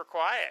it's super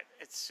quiet.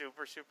 It's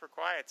super, super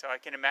quiet. So I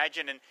can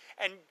imagine.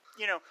 And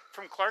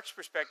from Clark's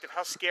perspective,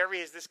 how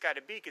scary has this got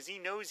to be? Because he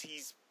knows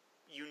he's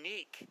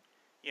unique.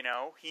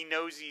 He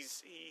knows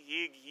he's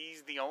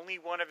the only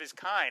one of his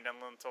kind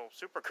until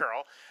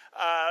Supergirl.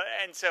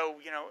 And so,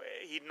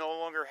 he no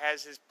longer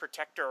has his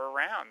protector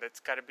around. That's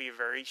got to be a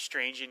very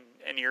strange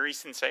and eerie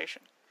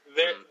sensation.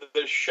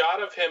 The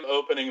shot of him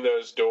opening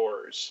those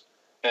doors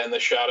and the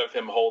shot of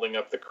him holding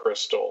up the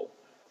crystal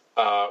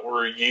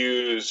were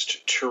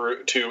used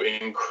to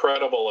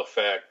incredible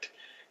effect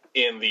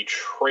in the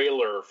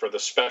trailer for the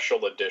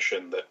special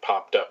edition that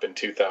popped up in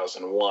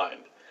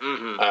 2001.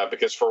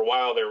 because for a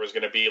while there was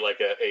going to be like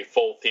a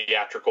full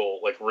theatrical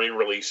like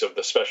re-release of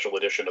the special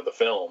edition of the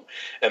film,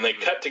 and they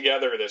cut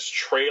together this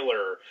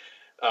trailer.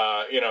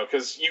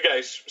 Because you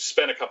guys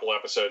spent a couple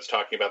episodes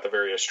talking about the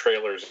various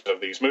trailers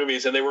of these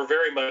movies, and they were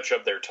very much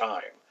of their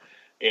time.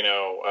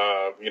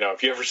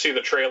 If you ever see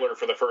the trailer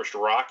for the first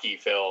Rocky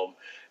film,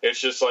 it's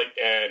just like,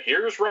 and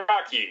here's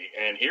Rocky,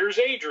 and here's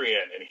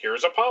Adrian, and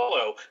here's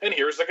Apollo, and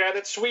here's the guy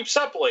that sweeps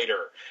up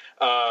later.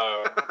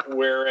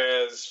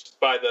 Whereas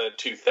by the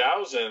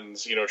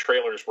 2000s,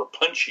 trailers were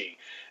punchy,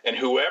 and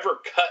whoever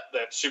cut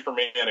that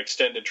Superman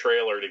extended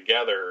trailer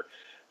together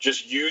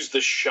just used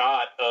the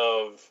shot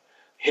of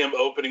him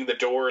opening the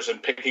doors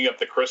and picking up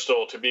the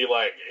crystal to be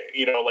like,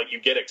 like you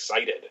get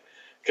excited.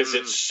 Because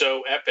it's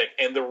so epic.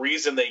 And the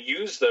reason they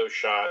use those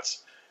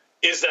shots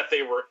is that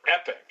they were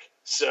epic.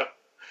 So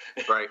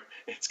right.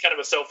 It's kind of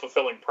a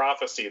self-fulfilling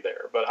prophecy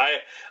there. But I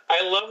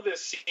love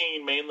this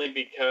scene mainly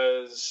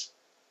because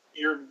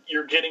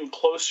you're getting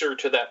closer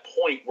to that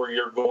point where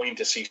you're going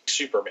to see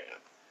Superman.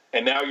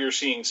 And now you're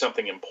seeing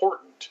something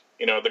important.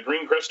 The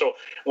green crystal.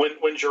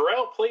 When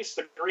Jor-El placed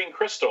the green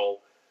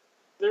crystal,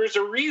 there's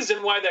a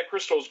reason why that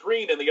crystal's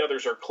green and the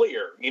others are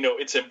clear.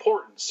 It's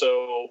important.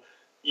 So...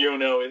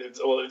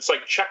 it's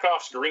like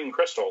Chekhov's green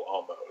crystal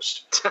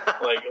almost.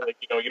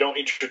 You don't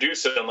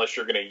introduce it unless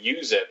you're going to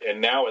use it,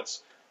 and now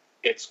it's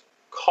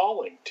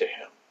calling to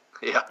him.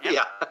 Yeah.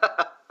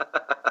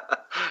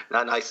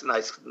 Nice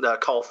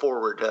call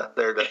forward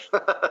there to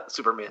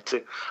Superman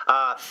too.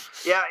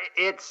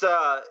 It's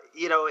I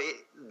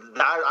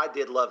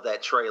did love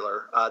that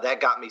trailer. That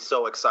got me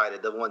so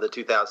excited. The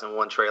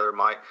 2001 trailer,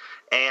 Mike,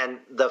 and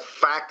the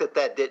fact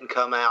that didn't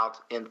come out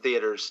in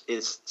theaters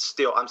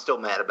I'm still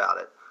mad about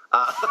it.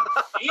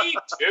 Me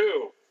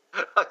too.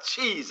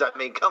 Jeez, I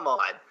mean, come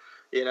on.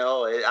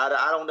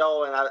 I don't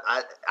know, and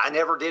I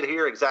never did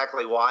hear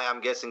exactly why. I'm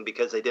guessing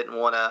because they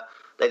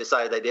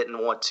decided they didn't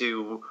want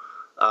to,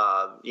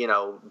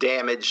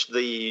 damage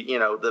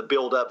the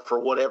build up for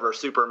whatever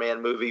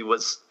Superman movie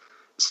was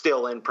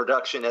still in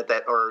production at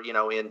that, or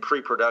in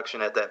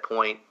pre-production at that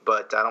point.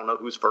 But I don't know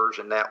whose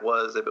version that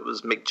was, if it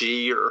was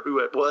McGee or who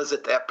it was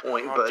at that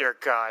point. Oh, dear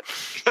God.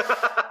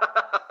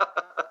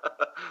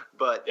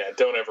 But yeah,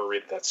 don't ever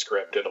read that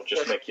script. It'll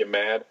just make you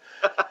mad.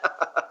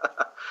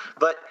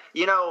 But,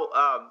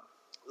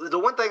 the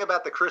one thing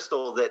about the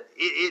crystal that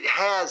it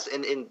has,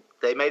 and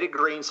they made it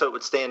green so it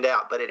would stand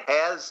out, but it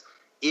has,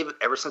 even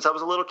ever since I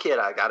was a little kid,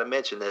 I got to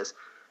mention this,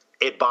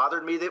 it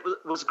bothered me that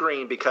it was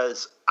green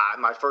because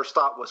my first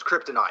thought was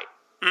kryptonite.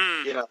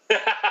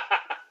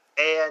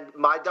 And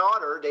my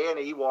daughter,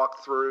 Danny,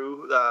 walked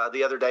through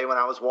the other day when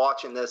I was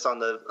watching this on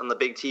the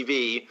big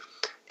TV,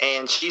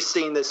 and she's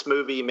seen this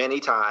movie many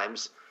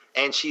times.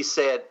 And she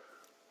said,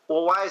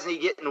 well, why isn't he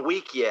getting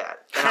weak yet?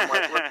 And I'm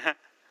like,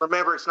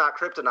 remember, it's not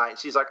kryptonite. And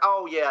she's like,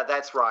 oh, yeah,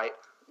 that's right.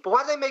 But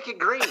why did they make it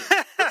green?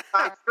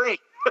 It's green.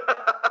 And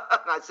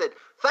I said,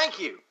 thank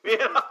you.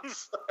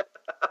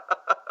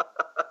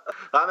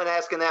 I've been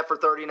asking that for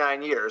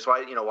 39 years.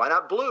 Why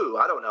not blue?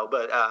 I don't know.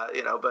 But,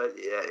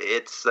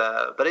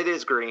 but it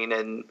is green.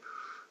 And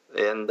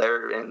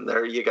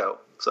there you go.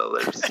 So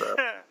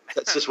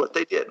that's just what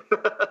they did.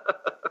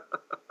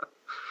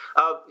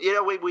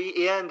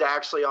 We end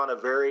actually on a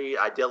very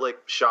idyllic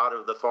shot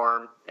of the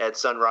farm at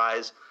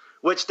sunrise,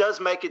 which does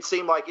make it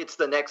seem like it's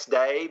the next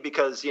day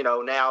because,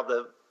 now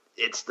the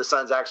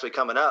sun's actually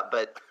coming up,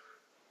 but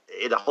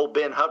the whole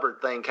Ben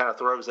Hubbard thing kind of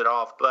throws it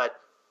off, but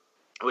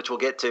which we'll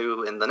get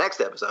to in the next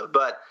episode.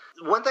 But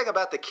one thing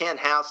about the Kent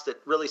house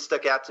that really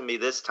stuck out to me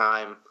this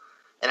time,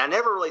 and I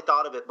never really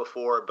thought of it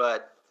before,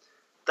 but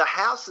the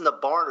house and the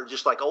barn are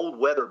just like old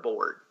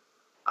weatherboard,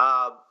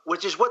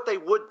 which is what they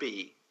would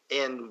be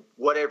in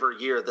whatever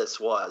year this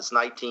was,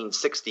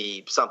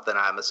 1960 something,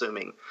 I'm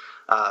assuming.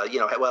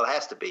 It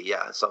has to be,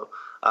 yeah. So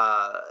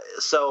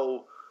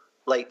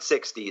late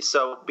 60s.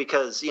 So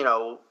because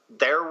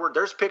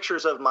there's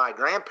pictures of my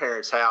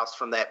grandparents' house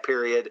from that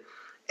period,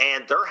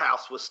 and their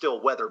house was still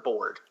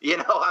weatherboard.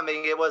 I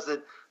mean, there was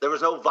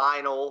no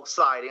vinyl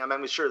siding. I mean,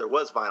 I'm sure there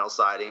was vinyl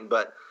siding,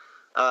 but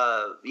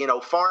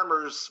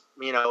farmers,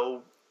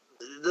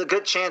 the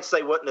good chance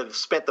they wouldn't have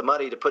spent the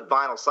money to put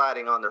vinyl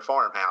siding on their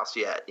farmhouse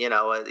yet,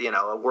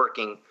 a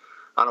working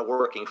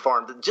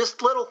farm.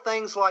 Just little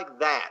things like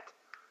that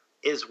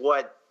is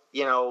what,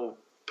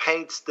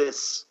 paints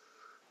this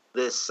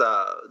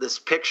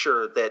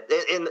picture that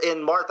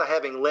in Martha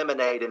having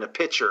lemonade in a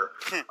pitcher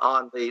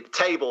on the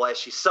table as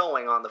she's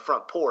sewing on the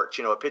front porch,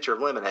 a pitcher of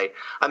lemonade.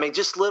 I mean,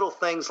 just little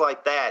things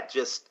like that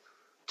just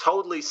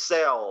totally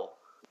sell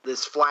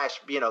this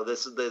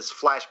this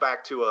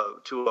flashback to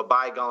a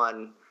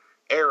bygone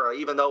era,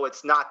 even though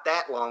it's not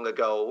that long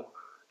ago,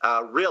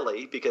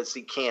 really, because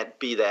he can't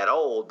be that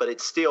old, but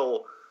it's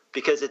still,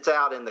 because it's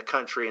out in the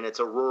country and it's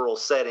a rural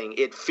setting,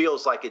 it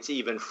feels like it's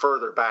even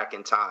further back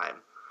in time.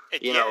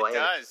 It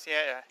does,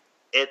 yeah.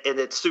 And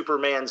that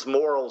Superman's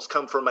morals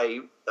come from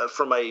a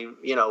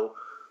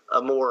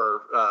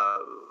more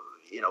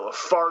a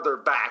farther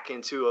back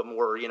into a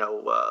more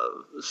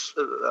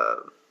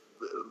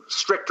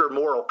stricter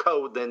moral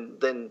code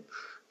than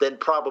than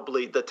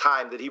probably the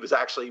time that he was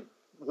actually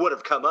would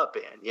have come up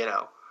in, you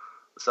know.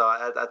 So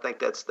I think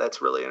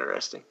that's really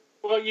interesting.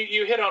 Well,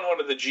 you hit on one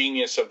of the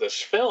genius of this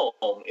film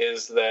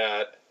is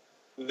that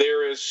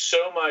there is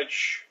so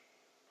much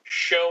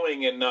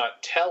showing and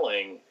not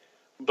telling,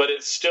 but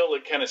it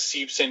kind of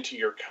seeps into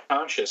your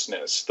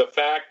consciousness. The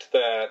fact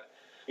that,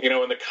 you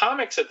know, in the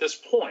comics at this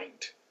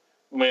point,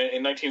 in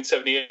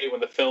 1978, when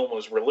the film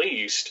was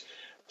released,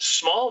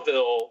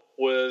 Smallville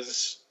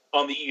was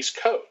on the East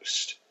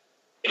Coast.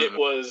 It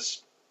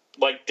was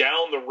like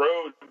down the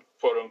road,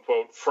 quote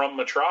unquote, from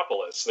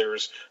Metropolis.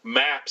 There's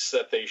maps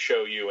that they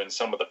show you in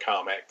some of the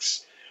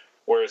comics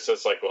where it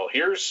says like, well,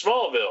 here's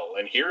Smallville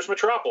and here's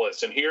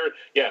Metropolis and here,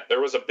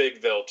 there was a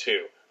Bigville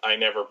too. I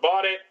never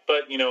bought it,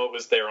 but you know, it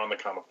was there on the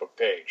comic book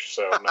page.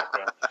 So I'm not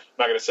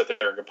gonna sit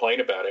there and complain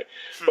about it.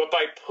 But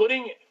by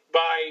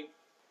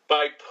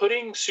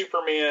putting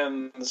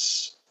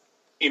Superman's,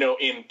 you know,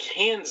 in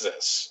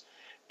Kansas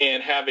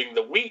and having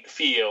the wheat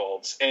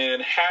fields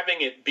and having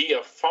it be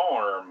a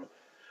farm,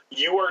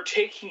 you are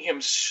taking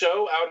him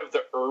so out of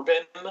the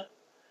urban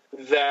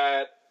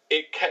that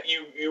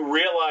you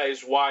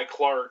realize why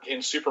Clark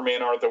and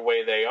Superman are the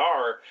way they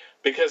are,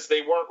 because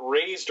they weren't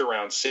raised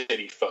around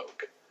city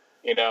folk,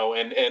 you know,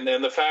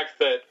 and the fact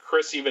that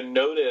Chris even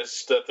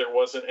noticed that there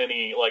wasn't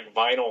any like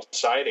vinyl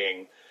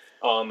siding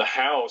on the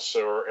house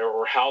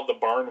or how the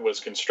barn was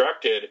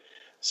constructed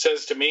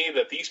says to me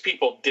that these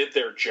people did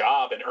their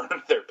job and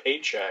earned their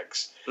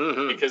paychecks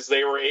because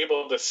they were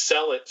able to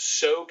sell it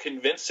so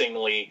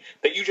convincingly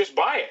that you just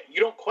buy it. You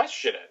don't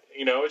question it.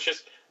 You know, it's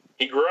just,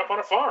 he grew up on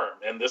a farm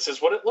and this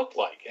is what it looked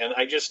like. And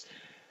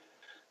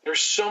there's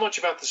so much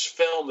about this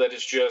film that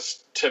is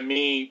just, to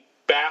me,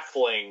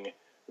 baffling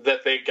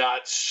that they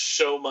got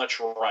so much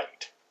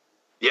right.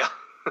 Yeah.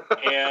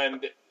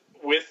 And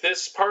with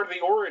this part of the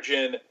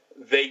origin,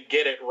 they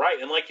get it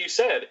right. And like you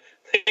said,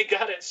 they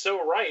got it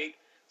so right,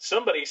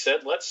 somebody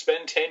said, let's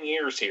spend 10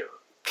 years here.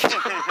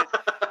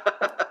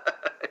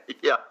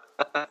 Yeah.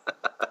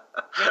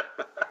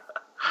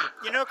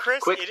 You know,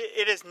 Chris,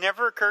 it has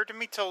never occurred to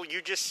me till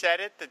you just said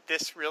it that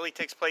this really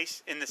takes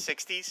place in the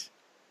 60s.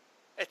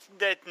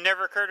 That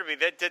never occurred to me.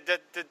 That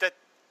it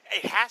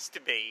has to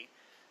be.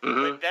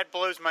 But that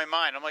blows my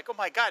mind. I'm like, oh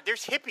my God,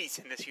 there's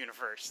hippies in this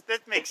universe.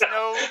 That makes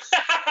no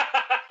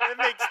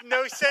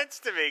sense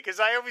to me, because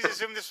I always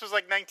assumed this was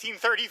like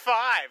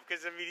 1935.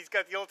 Because I mean, he's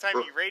got the old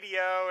timey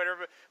radio and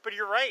everything. But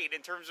you're right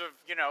in terms of,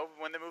 you know,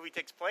 when the movie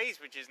takes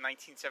place, which is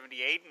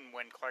 1978, and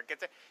when Clark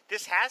gets there.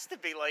 This has to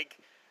be like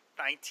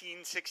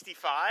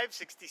 1965,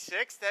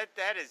 66.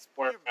 That is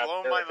blowing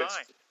my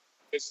mind.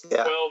 It's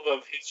 12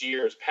 of his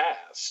years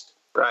past.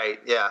 Right.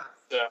 Yeah.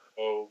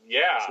 So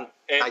yeah,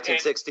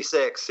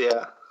 1966.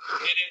 Yeah.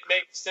 It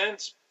makes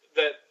sense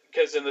that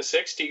because in the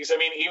 60s, I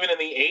mean, even in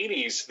the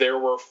 80s, there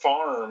were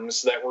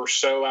farms that were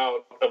so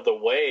out of the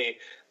way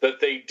that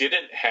they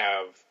didn't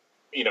have,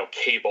 you know,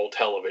 cable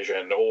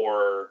television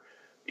or,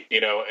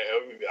 you know,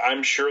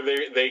 I'm sure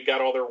they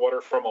got all their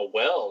water from a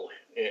well,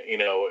 you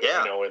know,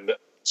 in the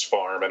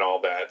farm and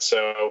all that.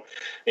 So,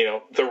 you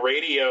know, the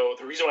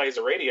reason why it's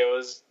a radio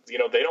is, you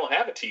know, they don't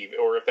have a TV,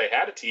 or if they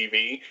had a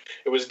TV,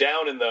 it was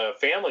down in the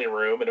family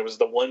room and it was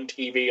the one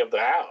TV of the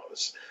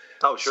house.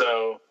 Oh, sure.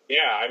 So,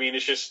 yeah, I mean,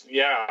 it's just,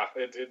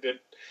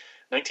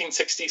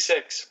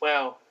 1966.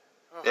 Wow.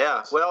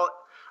 Yeah. Well,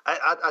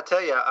 I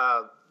tell you,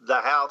 the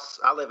house,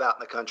 I live out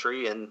in the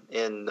country in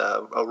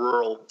a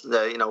rural,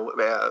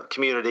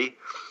 community.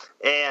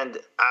 And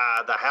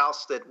the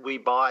house that we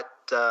bought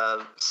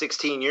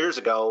 16 years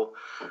ago,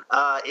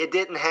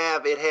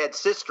 it had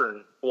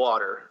cistern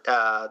water.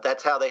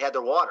 That's how they had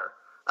their water.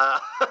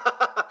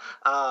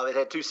 It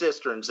had two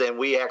cisterns, and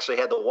we actually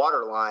had the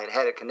water line,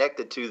 had it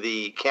connected to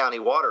the county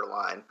water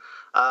line.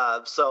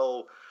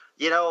 So,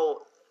 you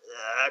know,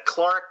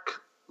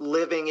 Clark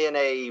living in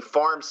a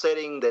farm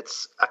setting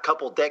that's a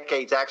couple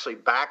decades actually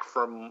back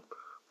from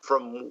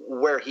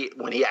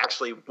when he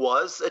actually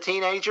was a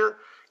teenager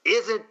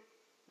isn't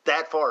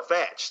that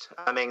far-fetched.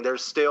 I mean, I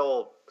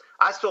still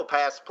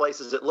pass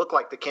places that look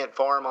like the Kent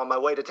farm on my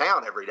way to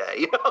town every day,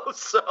 you know,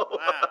 so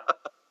wow.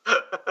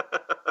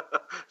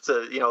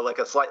 So, you know, like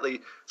a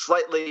slightly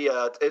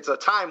it's a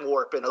time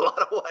warp in a lot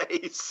of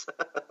ways.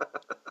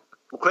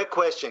 Quick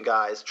question,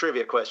 guys,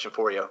 trivia question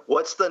for you.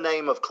 What's the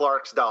name of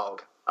Clark's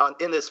dog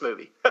in this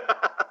movie?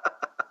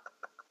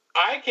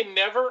 I can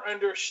never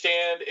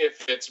understand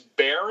if it's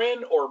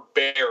Baron or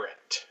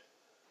Barrett.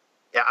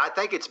 Yeah, I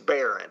think it's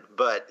Baron,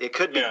 but it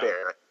could be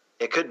Barrett.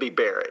 It could be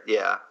Barrett.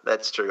 Yeah,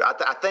 that's true.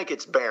 I think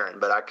it's Baron,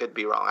 but I could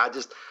be wrong.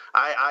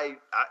 I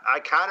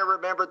kind of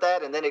remembered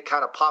that, and then it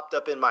kind of popped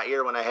up in my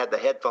ear when I had the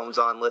headphones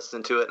on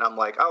listening to it, and I'm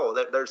like,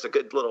 oh, there's a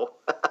good little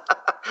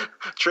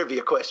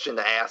trivia question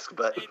to ask,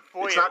 but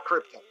it's not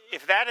cryptic.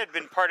 If that had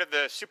been part of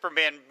the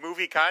Superman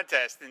movie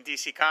contest in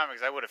DC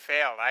Comics, I would have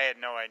failed. I had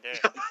no idea.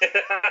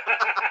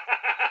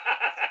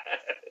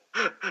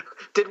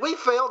 Did we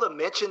fail to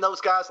mention those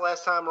guys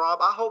last time,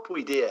 Rob? I hope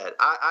we did.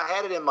 I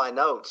had it in my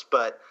notes,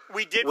 but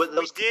we did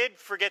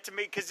forget to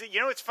make, because you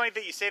know it's funny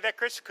that you say that,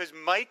 Chris, because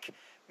Mike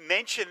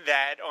mentioned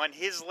that on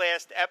his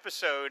last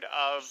episode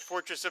of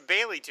Fortress of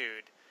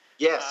Baileytude.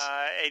 Yes.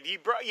 And he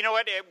brought,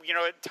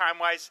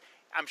 time-wise,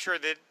 I'm sure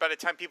that by the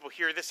time people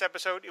hear this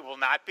episode, it will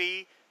not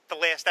be the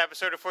last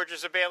episode of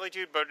Fortress of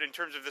Baileytude, but in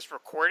terms of this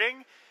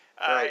recording,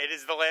 right. It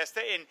is the last.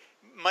 And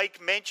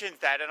Mike mentions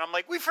that, and I'm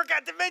like, we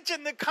forgot to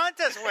mention the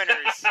contest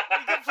winners.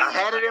 I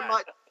had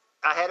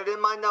it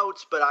in my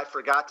notes, but I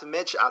forgot to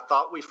mention. I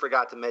thought we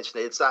forgot to mention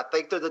it. I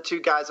think they're the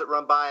two guys that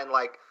run by and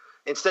like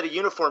instead of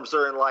uniforms,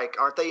 they're in like,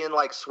 aren't they in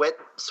like sweat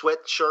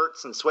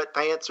shirts and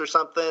sweatpants or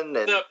something?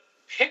 And the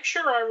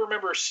picture I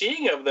remember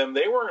seeing of them,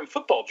 they were in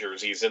football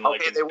jerseys and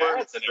like in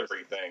pads and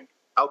everything.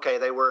 Okay,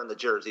 they were in the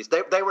jerseys.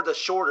 They were the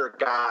shorter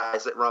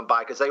guys that run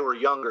by because they were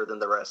younger than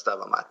the rest of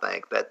them. I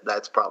think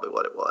that's probably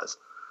what it was.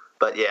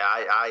 But yeah,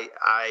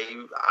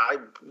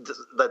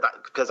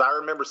 because I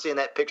remember seeing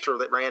that picture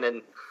that ran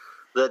in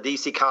the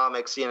DC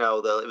Comics. It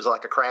was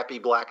like a crappy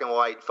black and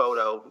white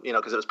photo.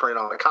 Because it was printed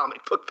on a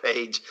comic book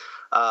page.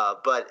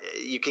 But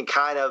you can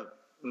kind of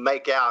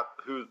make out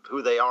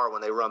who they are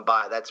when they run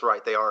by. That's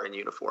right, they are in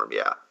uniform.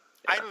 Yeah.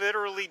 I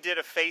literally did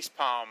a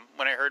facepalm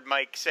when I heard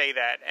Mike say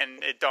that,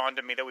 and it dawned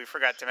on me that we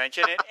forgot to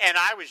mention it, and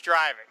I was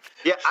driving.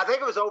 Yeah, I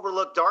think it was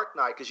Overlooked Dark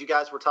Knight, because you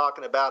guys were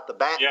talking about the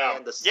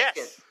Batman, the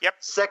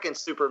second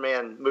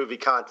Superman movie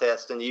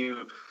contest, and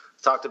you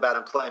talked about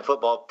him playing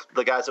football,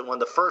 the guys that won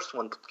the first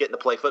one getting to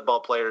play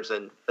football players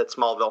at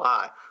Smallville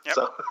High. Yep.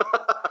 So.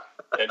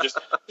 Yeah, just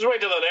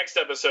wait till the next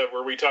episode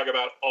where we talk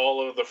about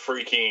all of the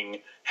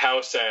freaking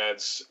house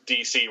ads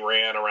DC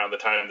ran around the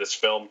time this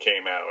film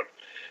came out.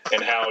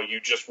 And how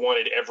you just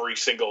wanted every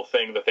single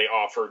thing that they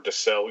offered to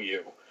sell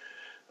you.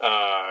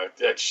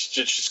 It's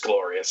just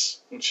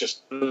glorious. It's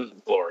just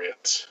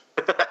glorious.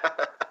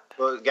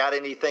 Well, got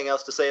anything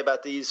else to say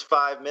about these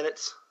 5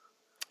 minutes?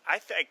 I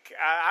think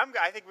I'm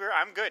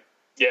good.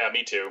 Yeah,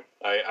 me too.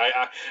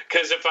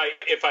 Because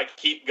if I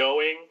keep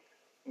going,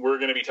 we're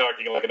going to be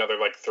talking like another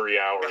 3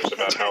 hours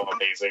about how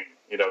amazing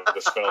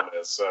this film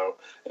is. So.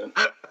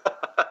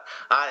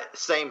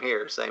 Same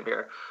here.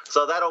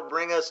 So that'll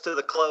bring us to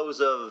the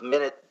close of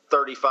minute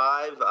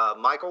 35.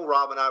 Michael,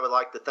 Rob, and I would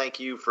like to thank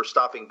you for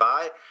stopping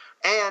by.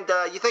 And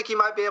you think you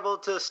might be able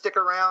to stick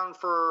around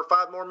for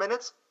 5 more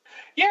minutes?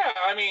 Yeah,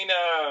 I mean,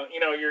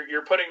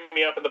 you're putting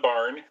me up in the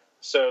barn,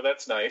 so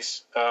that's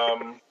nice.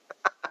 I've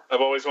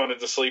always wanted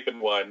to sleep in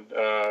one,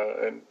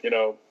 and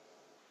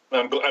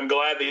I'm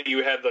glad that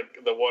you had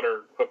the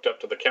water hooked up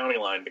to the county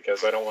line,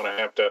 because I don't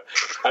have to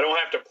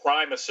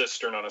prime a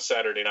cistern on a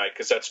Saturday night,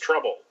 because that's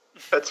trouble.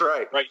 That's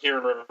right. Right here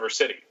in River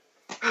City.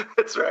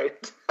 That's right.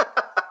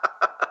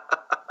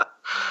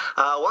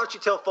 Why don't you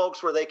tell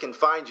folks where they can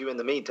find you in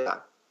the meantime?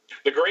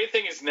 The great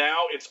thing is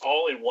now it's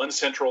all in one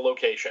central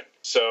location,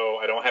 so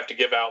I don't have to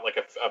give out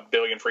a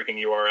billion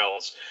freaking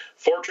URLs.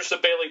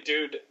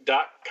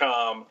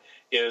 FortressOfBaileytude.com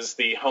is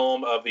the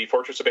home of the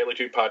Fortress of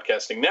Baileytude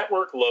Podcasting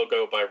Network,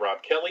 logo by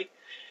Rob Kelly.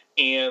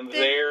 And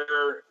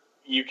there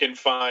you can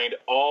find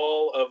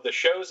all of the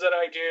shows that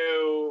I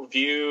do,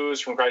 views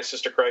from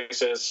Crisis to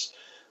Crisis,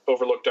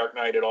 Overlooked Dark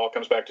Knight, it all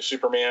comes back to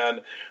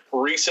Superman.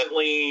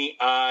 Recently,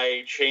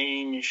 I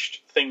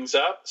changed things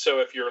up.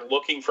 So if you're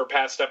looking for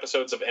past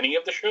episodes of any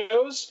of the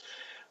shows,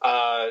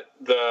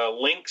 the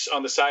links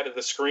on the side of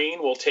the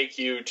screen will take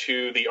you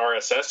to the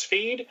RSS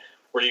feed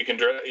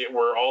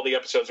where all the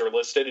episodes are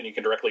listed and you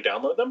can directly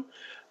download them,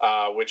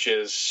 which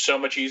is so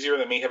much easier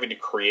than me having to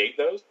create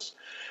those.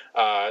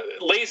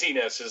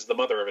 Laziness is the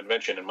mother of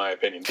invention, in my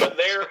opinion. But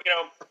there,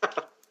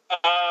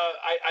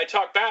 I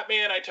talk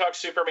Batman, I talk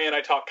Superman,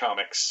 I talk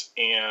comics,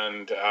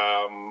 and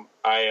I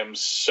am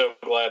so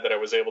glad that I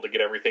was able to get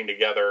everything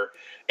together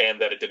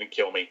and that it didn't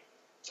kill me.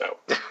 So,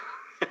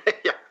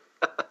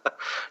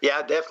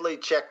 yeah, definitely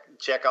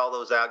check all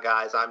those out,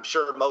 guys. I'm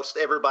sure most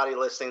everybody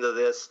listening to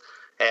this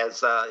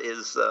has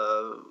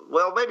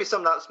maybe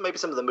some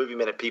of the Movie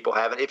Minute people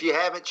haven't. If you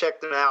haven't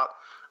checked them out,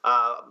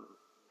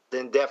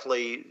 then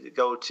definitely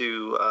go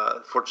to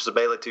Fortress of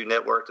Baileytude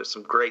Network. There's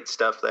some great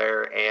stuff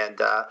there. And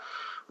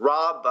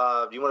Rob,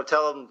 do you want to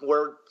tell them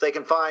where they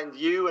can find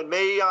you and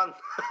me on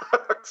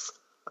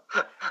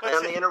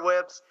the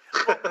interwebs?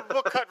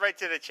 We'll cut right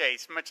to the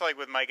chase. Much like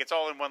with Mike, it's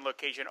all in one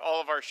location.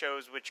 All of our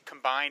shows, which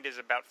combined is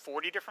about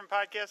 40 different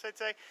podcasts, I'd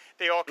say,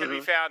 they all can be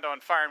found on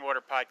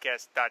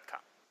fireandwaterpodcast.com.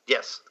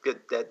 Yes,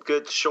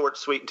 good, short,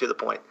 sweet, and to the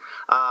point.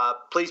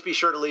 Please be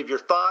sure to leave your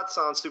thoughts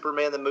on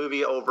Superman the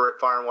movie over at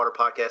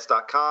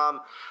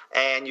fireandwaterpodcast.com,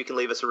 and you can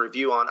leave us a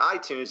review on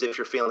iTunes if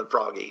you're feeling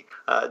froggy.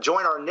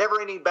 Join our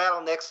never-ending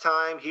battle next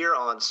time here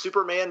on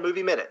Superman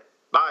Movie Minute.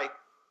 Bye.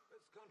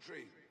 This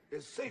country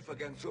is safe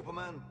against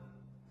Superman,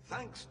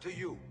 thanks to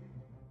you.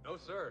 No,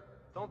 sir.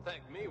 Don't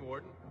thank me,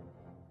 Warden.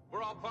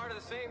 We're all part of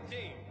the same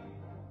team.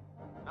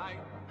 Night.